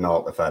heart would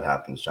melt if that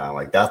happens, John.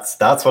 Like that's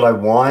what I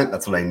want.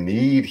 That's what I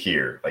need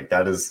here. Like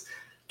that is.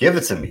 Give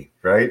it to me,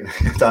 right?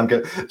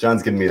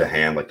 John's giving me the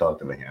hand, like talk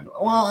to the hand.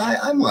 Well,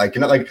 I'm like,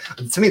 like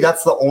to me,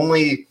 that's the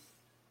only,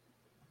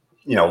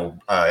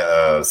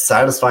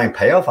 satisfying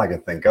payoff I can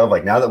think of.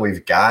 Like now that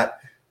we've got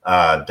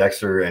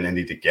Dexter and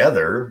Indy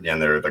together, and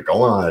they're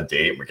going on a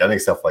date, and we're getting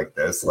stuff like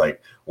this.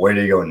 Like, where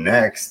do you go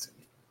next?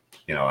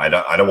 I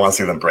don't want to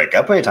see them break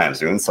up anytime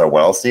soon. So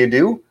what else do you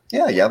do?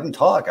 Yeah, you have them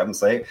talk. Have them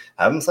say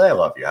I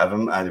love you. Have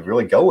them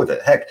really go with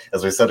it. Heck,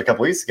 as we said a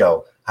couple weeks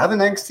ago, have an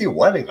NXT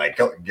wedding. Like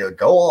go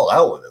all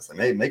out with this. And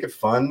make it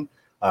fun.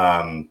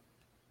 I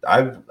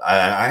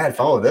had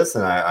fun with this,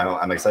 and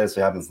I'm excited to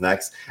see what happens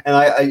next. And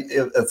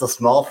it's a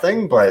small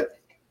thing, but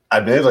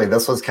admittedly,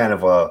 this was kind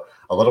of a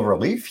little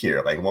relief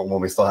here. Like when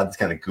we still had this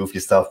kind of goofy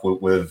stuff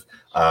with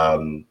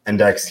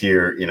Index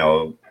here,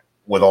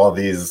 with all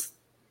these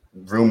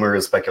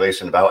rumors,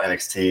 speculation about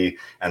NXT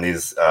and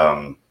these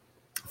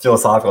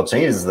philosophical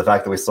changes. The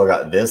fact that we still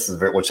got this,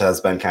 which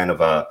has been kind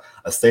of a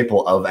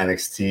staple of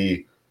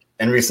NXT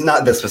and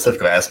not this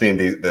specifically, I just mean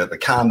the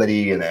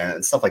comedy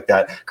and stuff like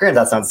that. Granted,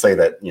 that's not to say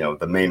that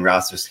the main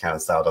roster kind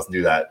of style doesn't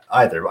do that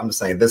either. I'm just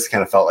saying this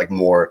kind of felt like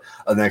more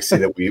of the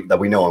NXT that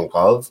we know and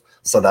love.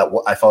 So that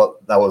I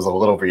felt that was a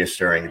little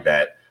reassuring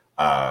that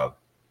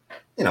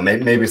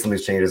maybe some of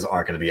these changes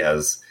aren't going to be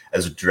as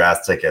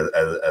drastic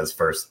as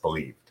first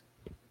believed.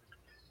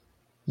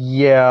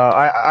 Yeah,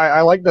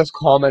 I like this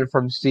comment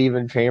from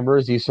Steven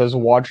Chambers. He says,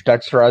 "Watch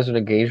Dexter as an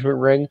engagement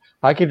ring."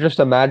 I could just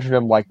imagine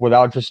him like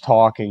without just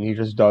talking, he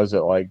just does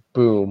it like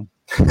boom,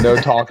 no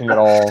talking at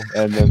all,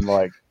 and then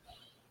like,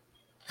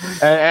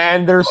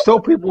 and there's still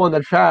people in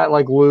the chat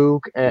like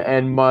Luke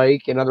and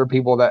Mike and other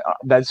people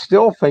that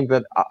still think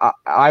that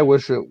I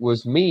wish it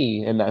was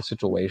me in that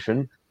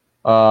situation.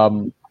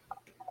 I'm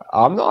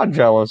not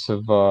jealous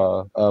of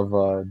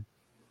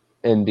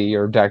Indy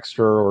or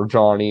Dexter or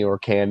Johnny or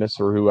Candice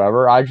or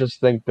whoever. I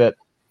just think that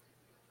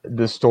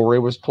the story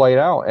was played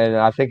out, and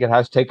I think it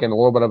has taken a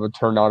little bit of a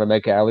turn now to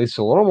make it at least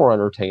a little more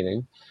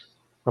entertaining.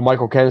 And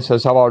Michael Ken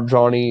says, "How about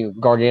Johnny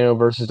Gargano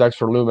versus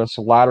Dexter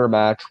Lumis ladder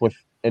match with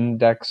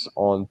Index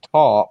on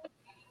top?"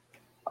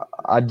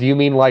 Do you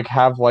mean like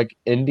have like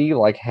Indy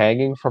like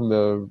hanging from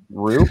the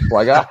roof?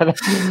 Like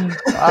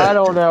I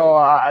don't know.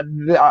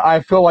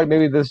 I feel like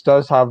maybe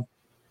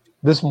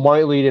this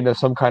might lead into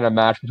some kind of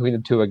match between the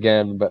two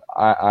again, but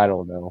I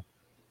don't know.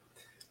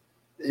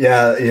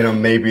 Yeah,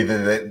 maybe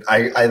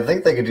I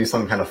think they could do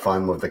some kind of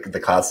fun with the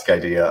classic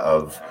idea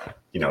of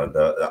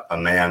a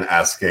man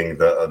asking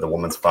the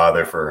woman's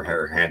father for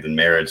her hand in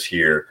marriage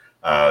here.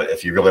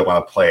 If you really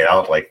want to play it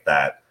out like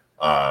that,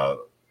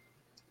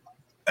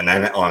 and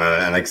then on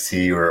an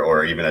NXT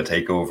or even a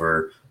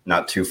takeover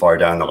not too far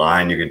down the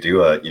line, you could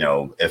do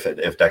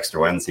if Dexter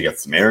wins, he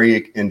gets to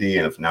marry Indy,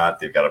 and if not,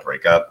 they've got to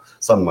break up,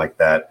 something like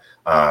that.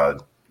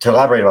 To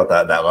elaborate about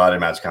that ladder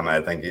match comment,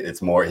 I think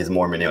he's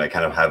more meaning like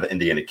kind of have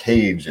Indy in a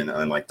cage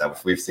and like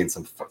that. We've seen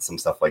some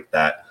stuff like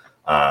that.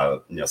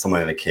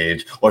 Someone in a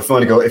cage, or if you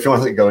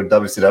want to go to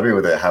WCW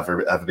with it, have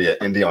it be an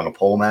Indy on a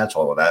pole match.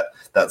 Although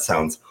that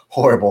sounds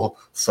horrible,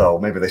 so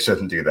maybe they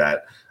shouldn't do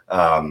that.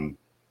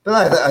 But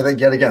I think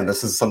yet again,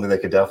 this is something they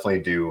could definitely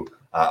do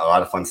a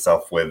lot of fun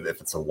stuff with. If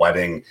it's a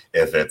wedding,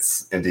 if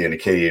it's Indy in a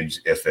cage,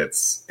 if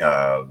it's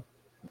a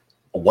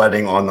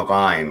wedding on the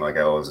line, like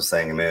I was just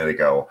saying a minute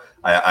ago,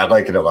 I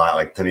like it a lot.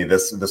 Like to me,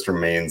 this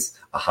remains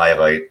a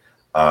highlight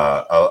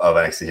of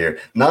NXT here.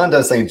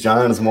 Nanda saying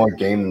John is more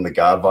game than the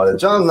Godfather.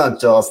 John's not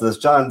jealous of this.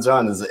 John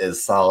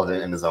is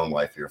solid in his own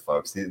life here,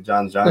 folks.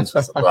 John's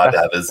just glad to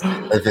have his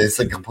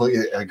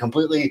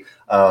completely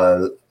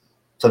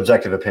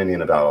subjective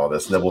opinion about all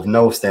this, and with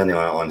no standing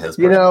on his.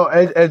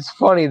 It's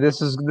funny.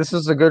 This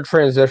is a good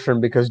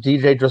transition because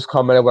DJ just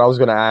commented what I was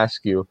going to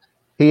ask you.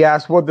 He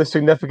asked what the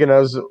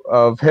significance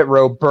of Hit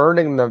Row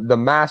burning the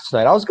mask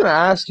tonight. I was going to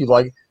ask you,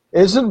 like,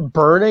 isn't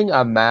burning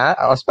a mask,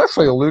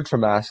 especially a lucha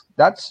mask,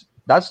 that's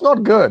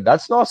not good.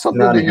 That's not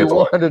something that you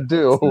want to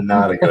do. It's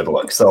not a good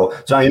look. So,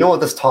 John, you know what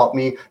this taught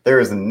me?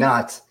 There is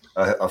not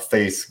a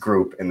face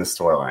group in the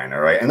storyline, all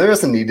right? And there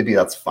doesn't need to be,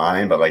 that's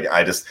fine, but like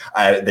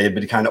they've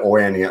been kind of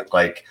orienting it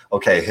like,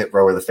 okay, Hit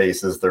Row are the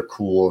faces, they're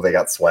cool, they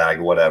got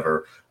swag,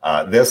 whatever.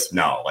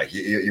 No, like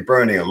you're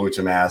burning a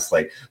lucha mask,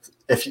 like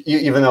if you,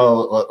 even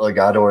though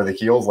Legado are the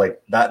heels,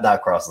 like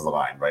that crosses the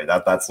line, right?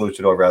 That's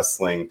luchador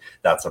wrestling.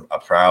 That's a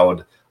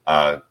proud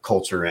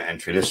culture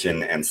and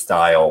tradition and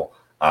style.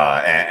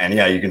 And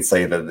yeah, you can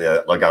say that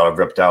the Legado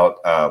ripped out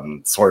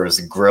Sawyer's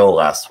grill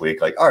last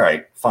week. Like, all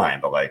right, fine,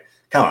 but like,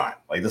 come on,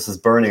 like this is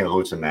burning a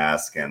lucha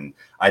mask, and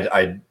I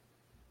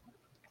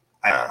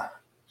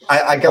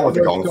get what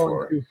they're going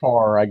for. Too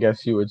far, I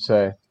guess you would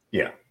say.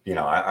 Yeah,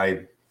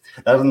 I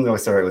that doesn't really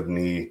start with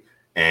me.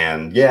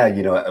 And yeah,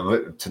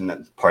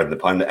 to pardon the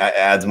pun,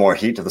 adds more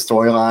heat to the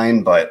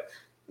storyline, but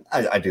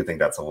I do think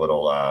that's a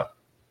little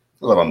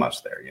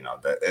much there.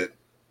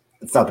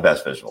 It's not the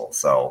best visual,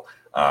 so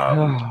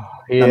yeah.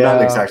 I'm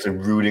not exactly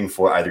rooting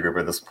for either group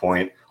at this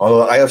point.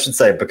 Although I should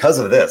say, because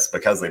of this,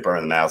 because they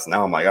burned the mask,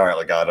 now I'm like, all right,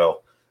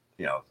 Legado,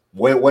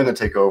 win to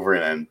take over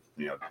and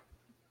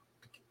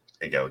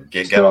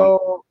get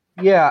on.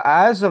 Yeah,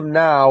 as of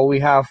now, we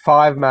have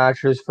 5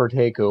 matches for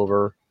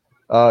Takeover.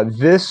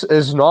 This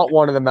is not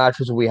one of the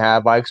matches we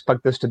have. I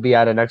expect this to be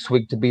out of next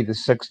week to be the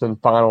 6th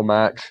and final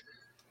match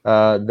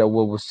that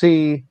we'll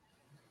see.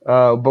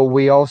 But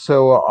we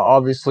also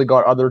obviously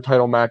got other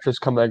title matches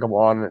coming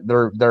on.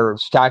 They're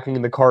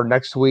stacking the card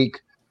next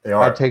week. They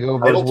are. At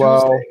Takeover as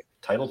well.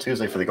 Title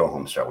Tuesday for the Go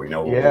Home show. We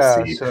know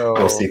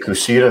we'll see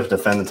Kushida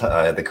defend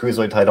the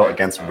Cruiserweight title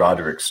against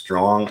Roderick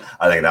Strong.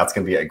 I think that's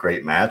going to be a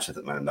great match,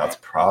 and that's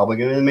probably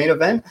going to be the main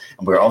event.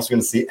 And we're also going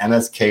to see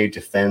MSK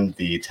defend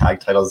the tag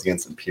titles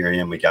against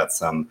Imperium. We got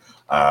some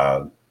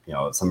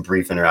some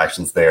brief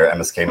interactions there.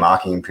 MSK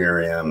mocking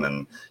Imperium,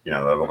 and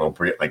a little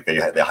brief, like they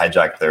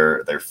hijacked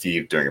their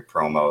feed during a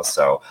promo.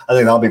 So I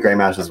think that'll be a great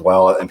match as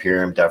well.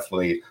 Imperium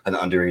definitely an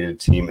underrated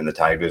team in the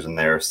tag division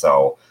there.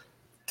 So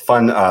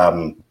fun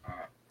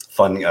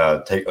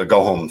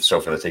go home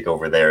show for the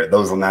Takeover there.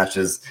 Those are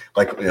matches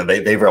like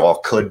they very well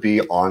could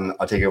be on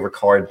a Takeover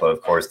card, but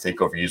of course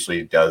Takeover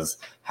usually does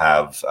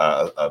have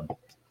a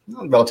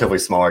relatively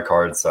smaller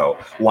card. So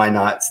why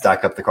not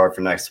stack up the card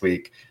for next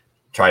week?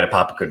 Try to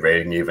pop a good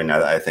rating even.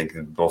 I think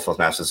both those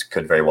matches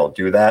could very well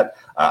do that.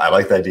 I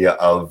like the idea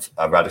of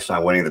Roderick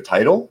Strong winning the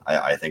title.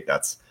 I think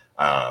that's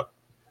a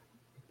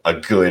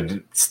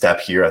good step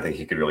here. I think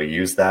he could really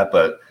use that.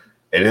 But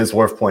it is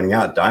worth pointing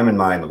out, Diamond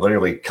Mine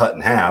literally cut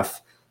in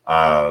half.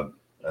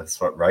 That's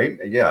what, right?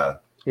 Yeah.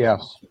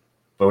 Yes.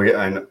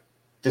 But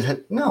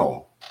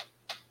no.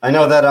 I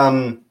know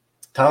that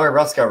Tyler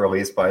Russ got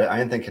released, but I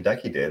didn't think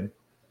Hideki did.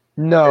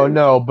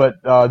 No,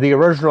 but the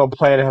original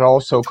plan had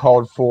also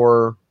called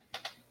for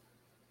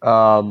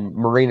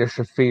Marina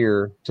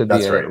Shafir to be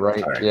in it,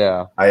 right?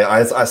 Yeah.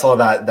 I saw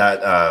that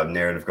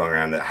narrative going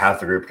around that half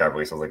the group got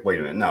released. I was like, wait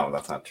a minute, no,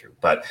 that's not true.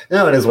 But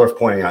no, it is worth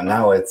pointing out.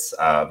 Now it's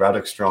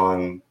Roderick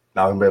Strong,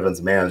 Malcolm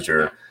Bivens'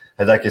 manager,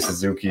 Hideki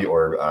Suzuki,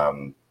 or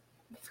I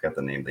forgot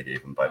the name they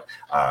gave him, but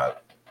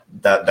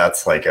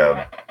that's like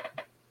a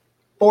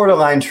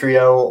borderline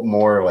trio,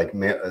 more like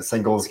a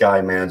singles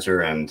guy,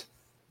 manager, and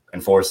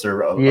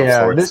enforcer of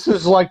sorts. This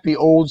is like the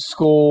old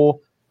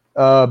school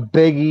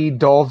Biggie,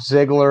 Dolph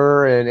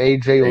Ziggler, and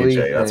AJ Lee.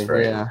 That's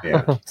right.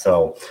 Yeah.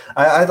 So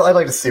I'd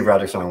like to see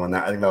Roderick Strong win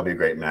that. I think that'll be a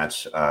great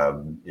match.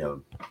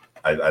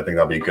 I think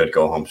that'll be a good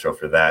go-home show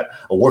for that.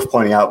 Worth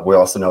pointing out, we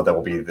also know that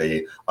will be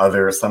the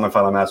other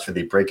semifinal match for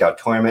the breakout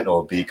tournament. It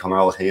will be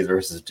Carmelo Hayes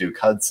versus Duke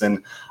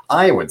Hudson.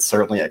 I would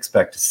certainly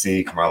expect to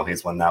see Carmelo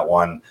Hayes win that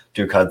one.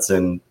 Duke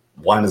Hudson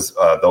won his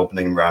the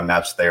opening round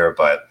match there,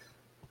 but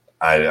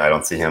I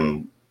don't see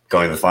him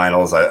going to the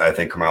finals. I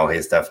think Carmelo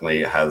Hayes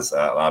definitely has a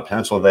lot of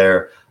potential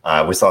there.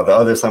 We saw the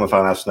other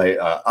semifinal match tonight.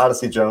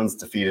 Odyssey Jones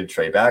defeated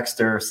Trey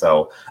Baxter.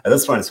 So at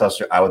this point,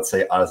 especially, I would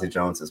say Odyssey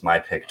Jones is my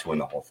pick to win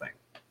the whole thing.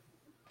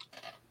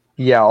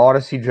 Yeah,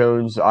 Odyssey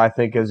Jones, I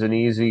think, is an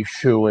easy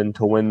shoo-in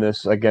to win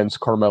this against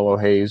Carmelo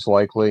Hayes,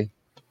 likely.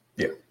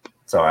 Yeah.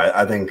 So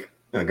I think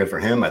good for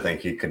him. I think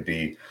he could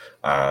be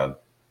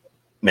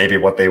maybe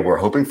what they were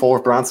hoping for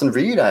with Bronson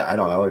Reed. I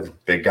don't know.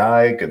 Big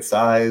guy, good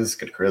size,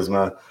 good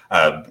charisma.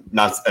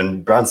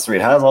 And Bronson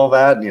Reed has all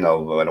that. I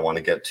don't want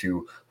to get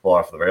too far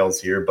off the rails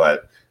here,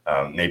 but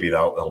maybe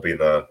he'll be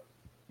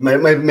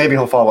maybe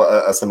he'll follow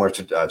a similar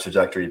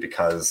trajectory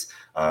because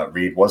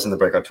Reed was in the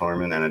breakout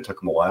tournament and it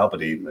took him a while,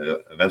 but he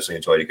eventually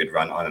enjoyed a good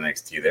run on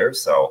NXT there.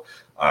 So,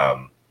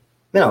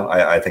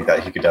 I think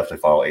that he could definitely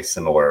follow a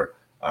similar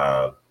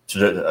run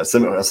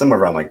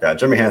like that.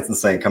 Jimmy Hansen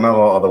saying, Carmelo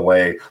all the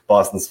way,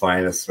 Boston's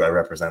finest, I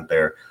represent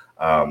there.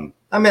 I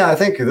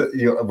think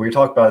we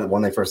talked about it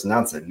when they first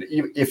announced it.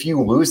 If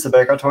you lose the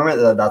breakout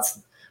tournament,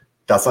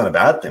 that's not a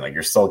bad thing. Like,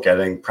 you're still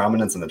getting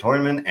prominence in the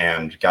tournament,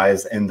 and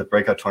guys in the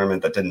breakout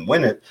tournament that didn't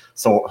win it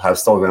have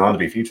still gone on to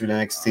be featured in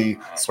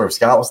NXT. Swerve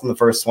Scott was in the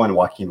first one,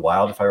 Joaquin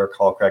Wilde, if I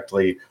recall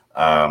correctly.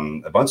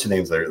 A bunch of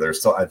names they're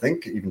still. I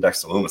think even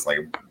Dexter Lumis, like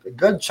a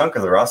good chunk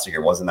of the roster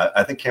here wasn't that.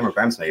 I think Cameron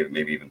Grimes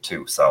maybe even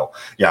too. So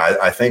yeah,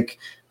 I think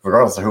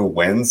regardless of who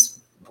wins,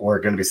 we're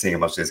going to be seeing a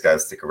bunch of these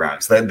guys stick around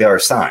because they are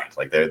signed.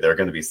 Like they're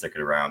going to be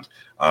sticking around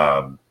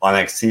on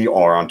NXT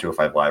or on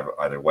 205 Live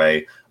either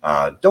way.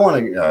 Don't want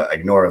to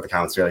ignore the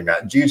comments regarding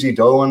that. Gigi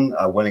Dolan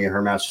winning in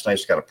her match tonight.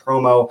 She got a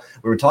promo.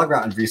 We were talking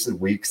about in recent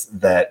weeks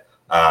that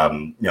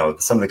some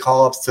of the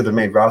call-ups to the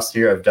main roster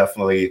here have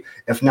definitely,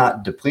 if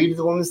not depleted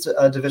the women's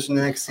division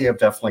in NXT, have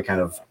definitely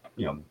kind of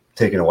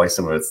taken away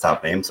some of its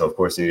top names. So of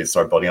course you need to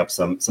start building up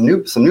some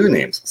new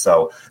names.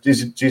 So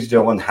Gigi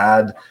Dolan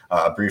had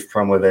a brief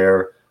promo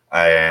there.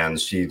 And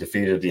she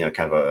defeated,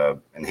 kind of a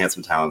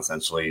enhancement talent,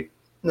 essentially.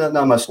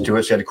 Not much to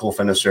it. She had a cool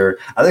finisher.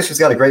 I think she's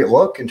got a great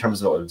look in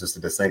terms of just a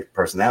distinct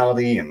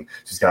personality, and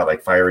she's got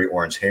like fiery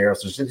orange hair.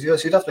 So she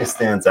definitely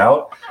stands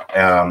out.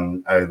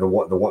 The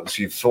one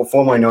she's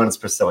formerly known as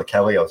Priscilla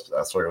Kelly. I was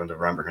sort of going to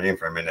remember her name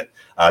for a minute.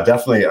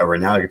 Definitely a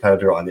renowned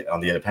competitor on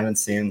the independent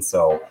scene.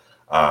 So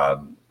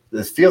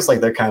it feels like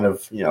they're kind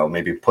of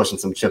maybe pushing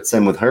some chips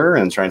in with her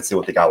and trying to see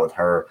what they got with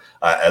her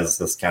as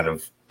this kind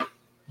of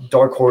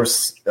dark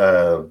horse,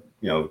 kind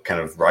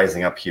of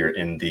rising up here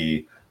in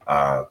the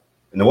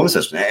women's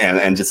division.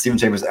 And just Stephen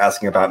Chambers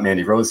asking about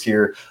Mandy Rose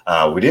here.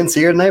 We didn't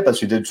see her tonight, but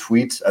she did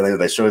tweet. I think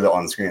they showed it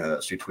on the screen.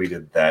 She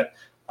tweeted that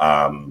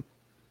her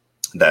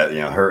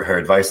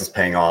advice is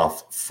paying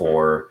off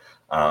for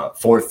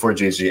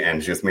Gigi,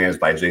 and she was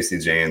managed by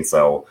JC Jane.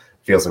 So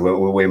it feels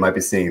like we might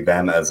be seeing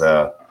them as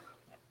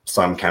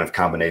some kind of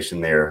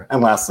combination there.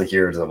 And lastly,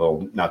 here's a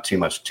little, not too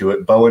much to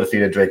it. Boa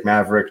defeated Drake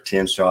Maverick.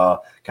 Tian Shaw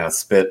kind of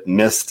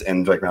missed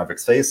in Drake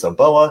Maverick's face. So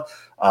Boa,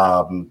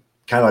 kind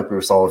of like we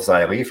saw with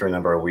Xia Li for a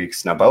number of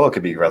weeks. Now Boa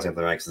could be wrestling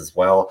for the ranks as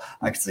well.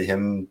 I could see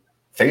him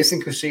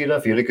facing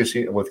Kushida, feuding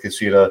with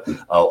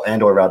Kushida,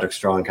 and or Roderick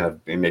Strong, kind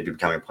of maybe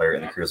becoming a player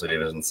in the Cruiserweight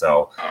division.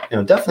 So,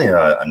 definitely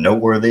a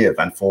noteworthy,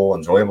 eventful,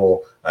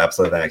 enjoyable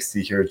episode of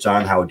NXT here.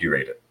 John, how would you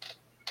rate it?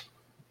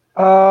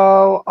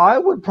 I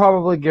would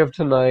probably give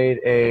tonight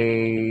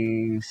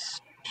a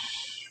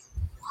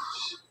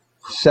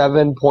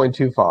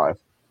 7.25.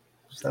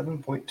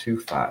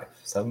 7.25.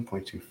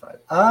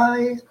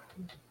 7.25.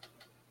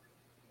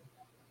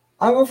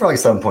 I'm going for like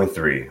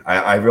 7.3.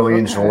 I really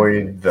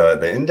enjoyed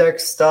the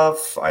index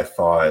stuff. I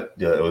thought,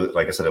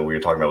 like I said, we were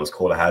talking about, it was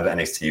cool to have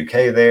NXT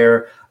UK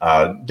there.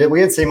 We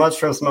didn't see much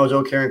from Samoa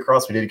Joe, Karrion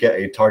Kross. We did get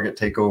a Target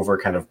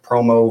Takeover kind of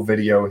promo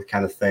video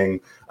kind of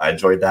thing. I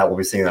enjoyed that. We'll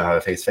be seeing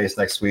that face-to-face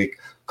next week.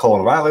 Cole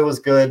and Riley was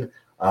good.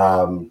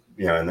 And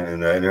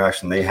the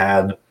interaction they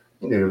had,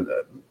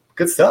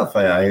 good stuff.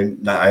 I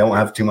don't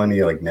have too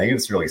many like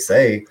negatives to really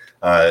say.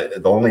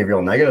 The only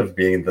real negative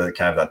being the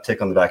kind of that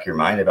tick on the back of your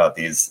mind about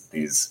these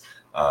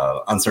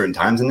uncertain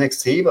times in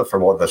NXT, but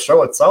for the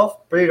show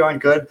itself, pretty darn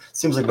good.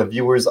 Seems like the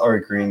viewers are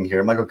agreeing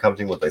here. Michael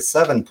Covington with a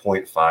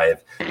 7.5.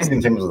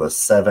 Stephen Chambers with a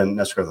 7.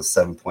 Neshka with a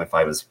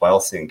 7.5 as well,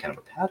 seeing kind of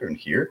a pattern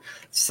here.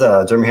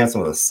 Jeremy Hansen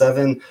with a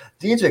 7.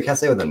 DJ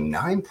Cassidy with a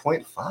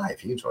 9.5.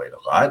 He enjoyed it a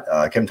lot.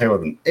 Kevin Taylor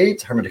with an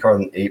 8. Herman Dakar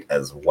with an 8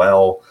 as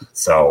well.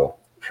 So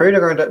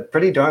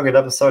pretty darn good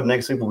episode.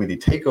 Next week will be the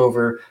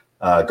TakeOver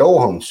Go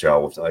Home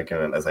show. Like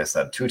as I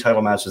said, 2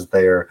 title matches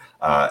there.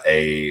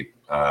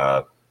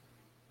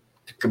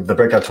 The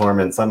breakout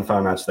tournament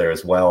semifinal match there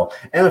as well,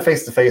 and a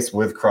face-to-face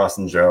with Kross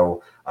and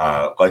Joe,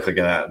 likely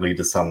going to lead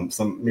to some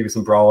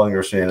brawling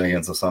or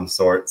shenanigans of some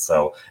sort.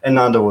 So, and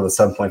Nando with a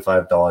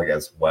 7.5 dog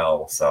as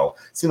well. So,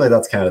 it seems like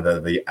that's kind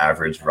of the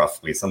average,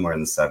 roughly somewhere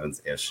in the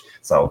 7s-ish.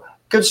 So,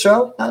 good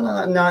show.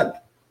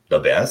 Not the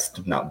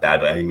best, not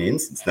bad by any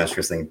means. It's an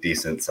interesting,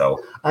 decent.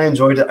 So, I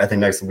enjoyed it. I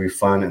think next will be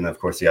fun, and of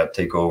course, you have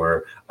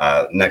TakeOver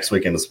next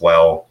weekend as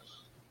well.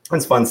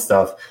 It's fun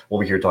stuff.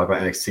 We'll be here to talk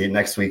about NXT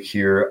next week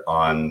here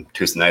on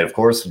Tuesday night, of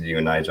course. You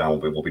and I,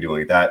 John, we'll be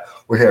doing that.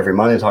 We're here every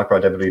Monday to talk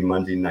about WWE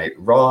Monday Night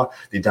Raw.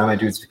 The Dynamite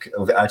Dudes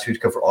of Attitude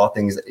cover all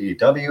things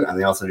AEW, and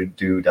they also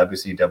do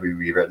WCW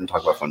Rewritten,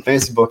 talk about fun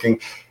fantasy booking.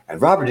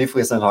 And Robert Duffy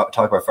is going to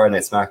talk about Friday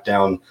Night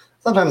SmackDown.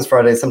 Sometimes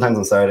Fridays, sometimes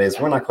on Saturdays.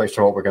 We're not quite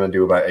sure what we're going to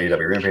do about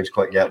AEW Rampage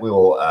quite yet. We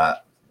will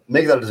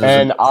make that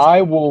decision.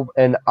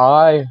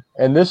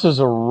 And this is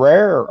a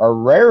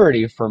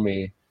rarity for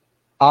me.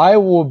 I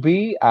will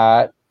be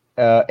at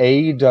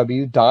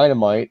AEW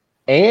Dynamite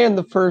and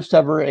the first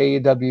ever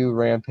AEW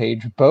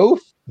Rampage, both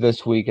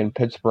this week in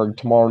Pittsburgh,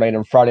 tomorrow night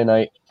and Friday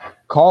night.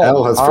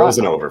 Hell has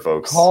frozen over,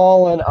 folks.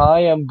 Colin,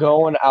 I am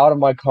going out of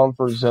my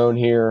comfort zone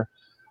here.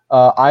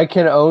 I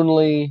can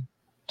only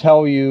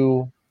tell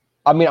you,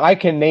 I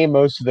can name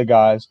most of the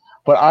guys,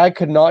 but I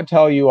could not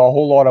tell you a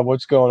whole lot of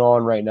what's going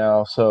on right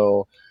now.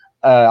 So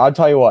I'll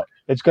tell you what.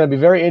 It's going to be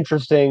very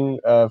interesting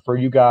for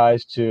you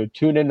guys to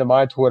tune into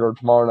my Twitter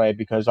tomorrow night,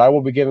 because I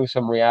will be giving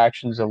some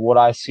reactions of what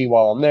I see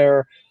while I'm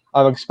there.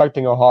 I'm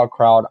expecting a hot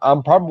crowd.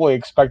 I'm probably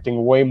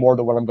expecting way more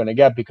than what I'm going to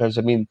get, because,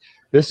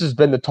 this has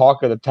been the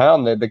talk of the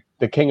town,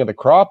 the king of the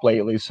crop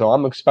lately. So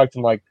I'm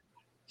expecting like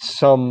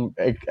some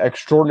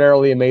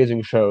extraordinarily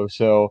amazing show.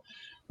 So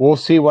we'll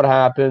see what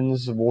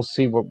happens. We'll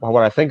see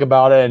what I think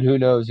about it. And who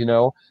knows,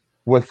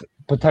 with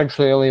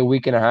potentially only a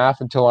week and a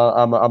half until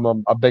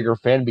I'm a bigger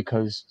fan,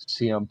 because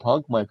CM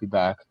Punk might be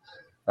back.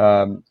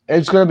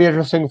 It's going to be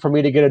interesting for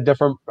me to get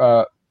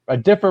a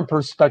different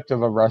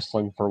perspective of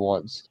wrestling for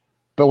once.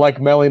 But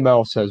like Melly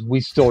Mel says,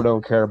 we still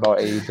don't care about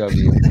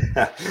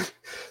AEW.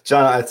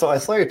 John, I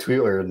saw your tweet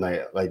earlier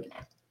tonight. Like,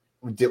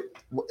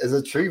 is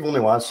it true you've only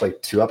watched like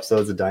 2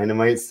 episodes of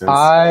Dynamite since?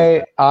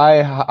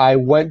 I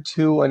went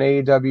to an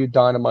AEW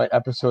Dynamite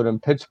episode in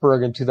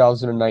Pittsburgh in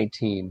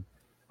 2019.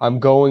 I'm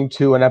going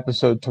to an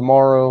episode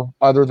tomorrow.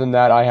 Other than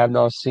that, I have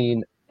not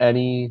seen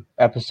any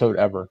episode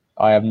ever.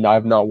 I have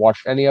not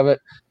watched any of it.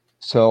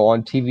 So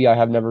on TV, I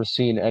have never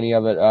seen any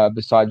of it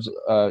besides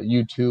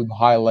YouTube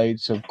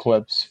highlights of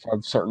clips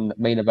of certain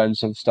main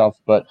events and stuff.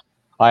 But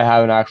I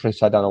haven't actually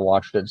sat down and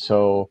watched it.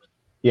 So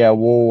yeah,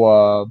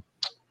 we'll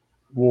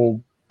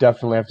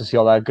definitely have to see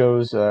how that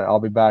goes. I'll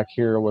be back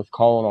here with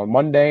Colin on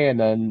Monday, and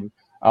then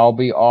I'll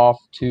be off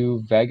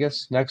to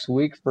Vegas next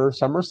week for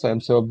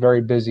SummerSlam. So a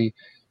very busy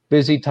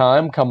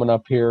time coming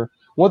up here.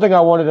 One thing I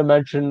wanted to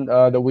mention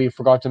that we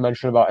forgot to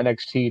mention about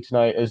NXT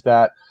tonight is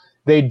that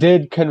they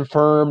did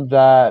confirm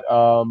that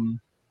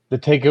the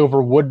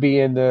TakeOver would be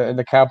in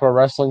the Capitol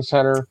Wrestling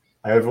Center.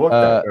 I overlooked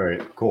that. All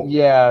right, cool.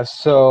 Yeah,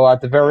 so at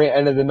the very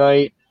end of the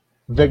night,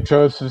 Vic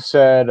Joseph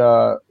said,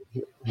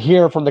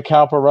 here from the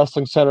Capitol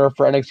Wrestling Center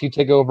for NXT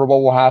TakeOver,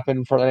 what will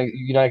happen for the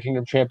United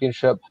Kingdom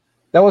Championship.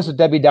 That was a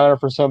Debbie Downer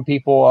for some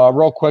people.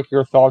 Real quick,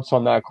 your thoughts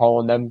on that,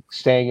 Colin, them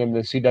staying in the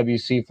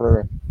CWC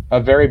for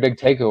a very big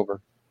takeover.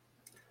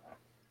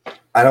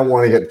 I don't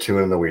want to get too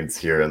in the weeds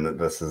here, and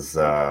this is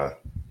a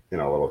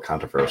little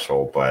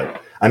controversial,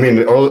 but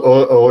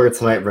earlier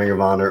tonight, Ring of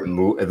Honor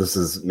moved. This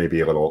is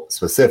maybe a little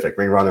specific.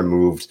 Ring of Honor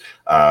moved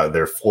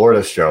their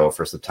Florida show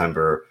for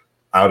September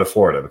out of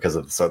Florida because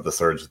of the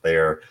surge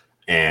there,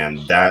 and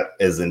that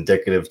is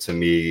indicative to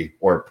me,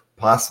 or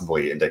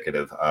possibly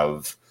indicative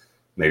of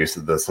maybe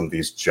some of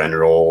these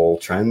general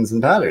trends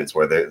and patterns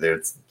where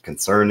it's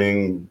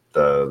concerning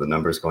the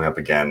numbers going up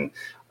again.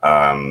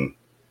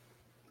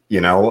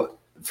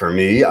 For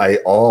me,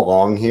 all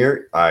along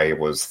here, I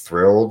was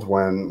thrilled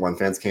when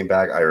fans came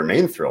back. I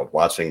remain thrilled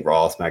watching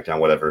Raw,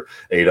 SmackDown, whatever,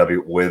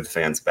 AEW with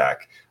fans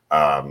back.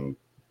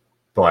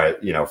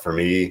 But for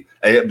me,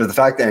 but the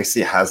fact that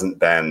NXT hasn't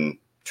been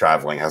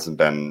traveling, hasn't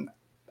been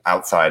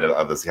outside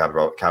of this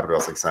Capital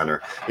Wrestling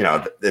Center,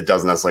 it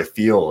doesn't necessarily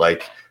feel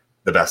like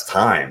the best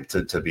time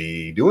to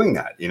be doing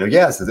that.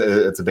 Yes,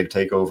 it's a big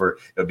takeover.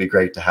 It would be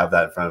great to have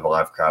that in front of a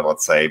live crowd,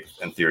 let's say,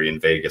 in theory, in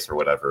Vegas or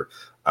whatever.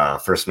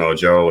 First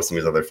Mojo, some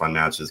of these other fun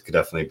matches could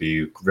definitely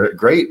be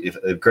great,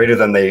 if greater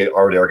than they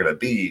already are going to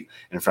be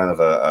in front of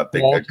a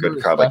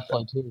good crowd like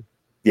that. Too.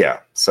 Yeah.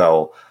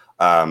 So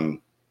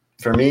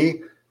for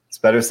me, it's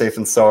better safe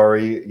than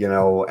sorry,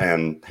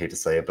 and hate to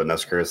say it, but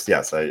Nush Curse,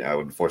 yes, I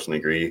would unfortunately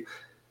agree.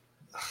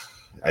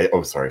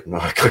 Sorry, no,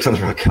 I clicked on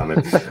the wrong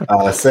comment.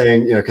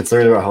 Saying,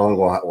 concerned about how long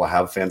we'll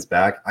have fans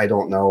back. I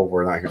don't know.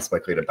 We're not going to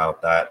speculate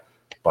about that,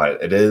 but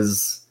it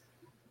is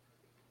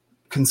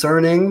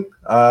concerning.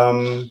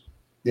 I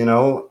don't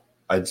know.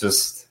 I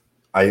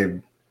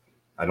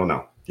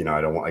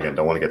don't want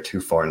to get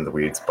too far into the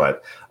weeds,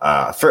 but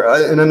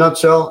in a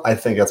nutshell, I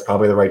think that's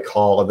probably the right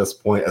call at this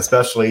point,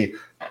 especially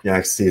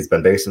NXT has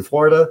been based in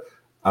Florida.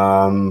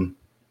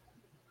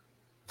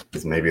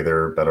 Because maybe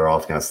they're better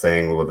off kind of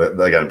staying with it.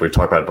 Again, we've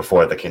talked about it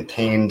before, the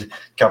contained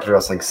Capital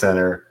Wrestling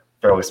Center,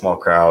 fairly small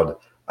crowd,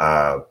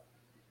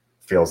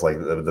 feels like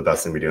the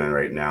best thing we're doing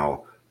right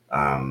now.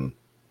 And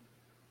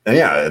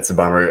yeah, it's a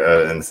bummer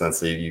in the sense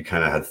that you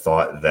kind of had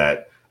thought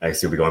that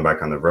NXT would be going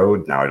back on the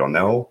road. Now I don't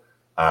know.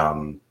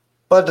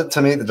 But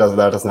to me, that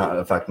does not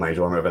affect my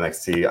enjoyment of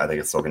NXT. I think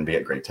it's still going to be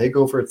a great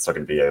takeover. It's still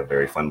going to be a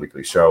very fun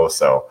weekly show.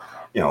 So,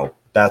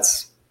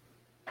 that's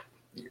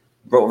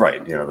well,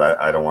 right. That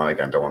I don't want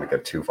to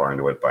get too far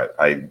into it, but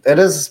it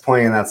is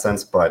disappointing in that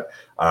sense. But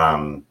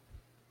I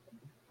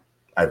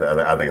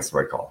think it's the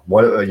right call.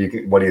 What do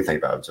you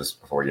think about it just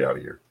before we get out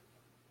of here?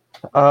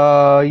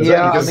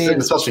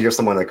 Especially you're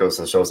someone that goes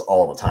to shows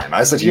all the time.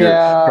 I sit here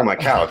from my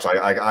couch.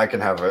 I can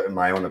have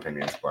my own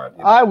opinions, but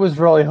I was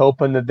really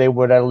hoping that they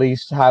would at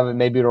least have it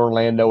maybe in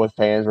Orlando with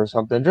fans or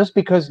something, just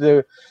because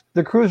the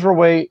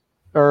cruiserweight,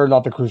 or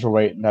not the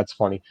cruiserweight. That's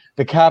funny.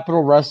 The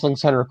Capital Wrestling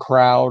Center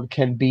crowd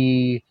can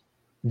be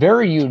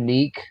very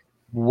unique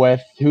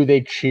with who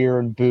they cheer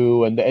and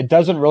boo, and it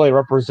doesn't really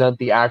represent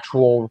the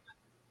actual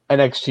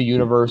NXT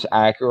universe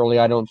accurately,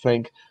 I don't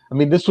think. I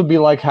mean, this would be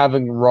like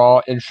having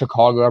Raw in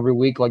Chicago every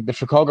week. Like, the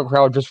Chicago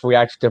crowd just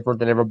reacts different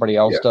than everybody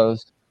else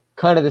does.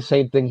 Kind of the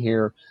same thing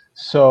here.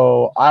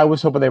 So I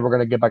was hoping they were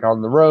going to get back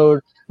on the road.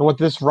 And with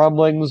this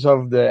rumblings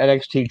of the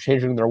NXT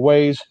changing their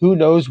ways, who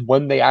knows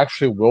when they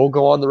actually will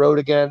go on the road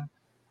again.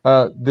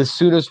 The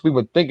soonest we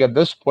would think at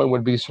this point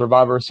would be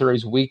Survivor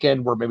Series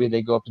weekend, where maybe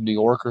they go up to New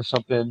York or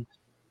something.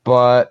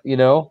 But,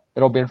 it'll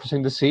be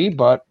interesting to see.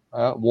 But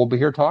we'll be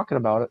here talking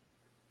about it.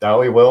 That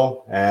we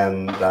will,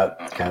 and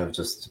that kind of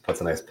just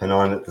puts a nice pin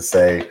on it to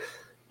say,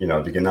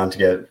 begin not to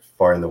get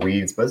far in the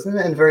weeds, but in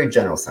a very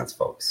general sense,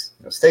 folks,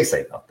 stay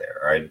safe out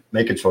there, all right?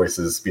 Make good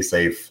choices, be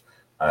safe.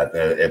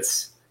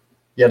 It's,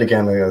 yet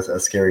again, a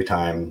scary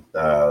time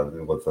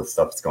with the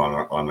stuff that's going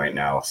on right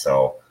now,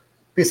 so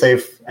be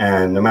safe,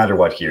 and no matter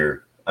what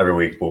here, every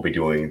week we'll be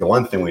doing the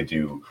one thing we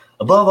do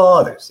above all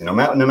others. No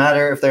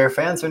matter if they're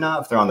fans or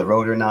not, if they're on the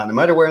road or not, no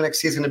matter where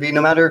NXT is going to be,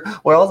 no matter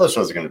where all those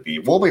shows are going to be,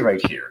 we'll be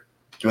right here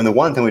doing the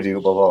one thing we do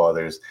above all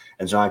others.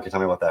 And John can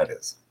tell me what that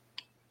is.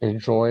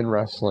 Enjoying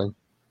wrestling.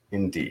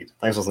 Indeed.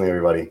 Thanks for listening,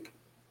 everybody.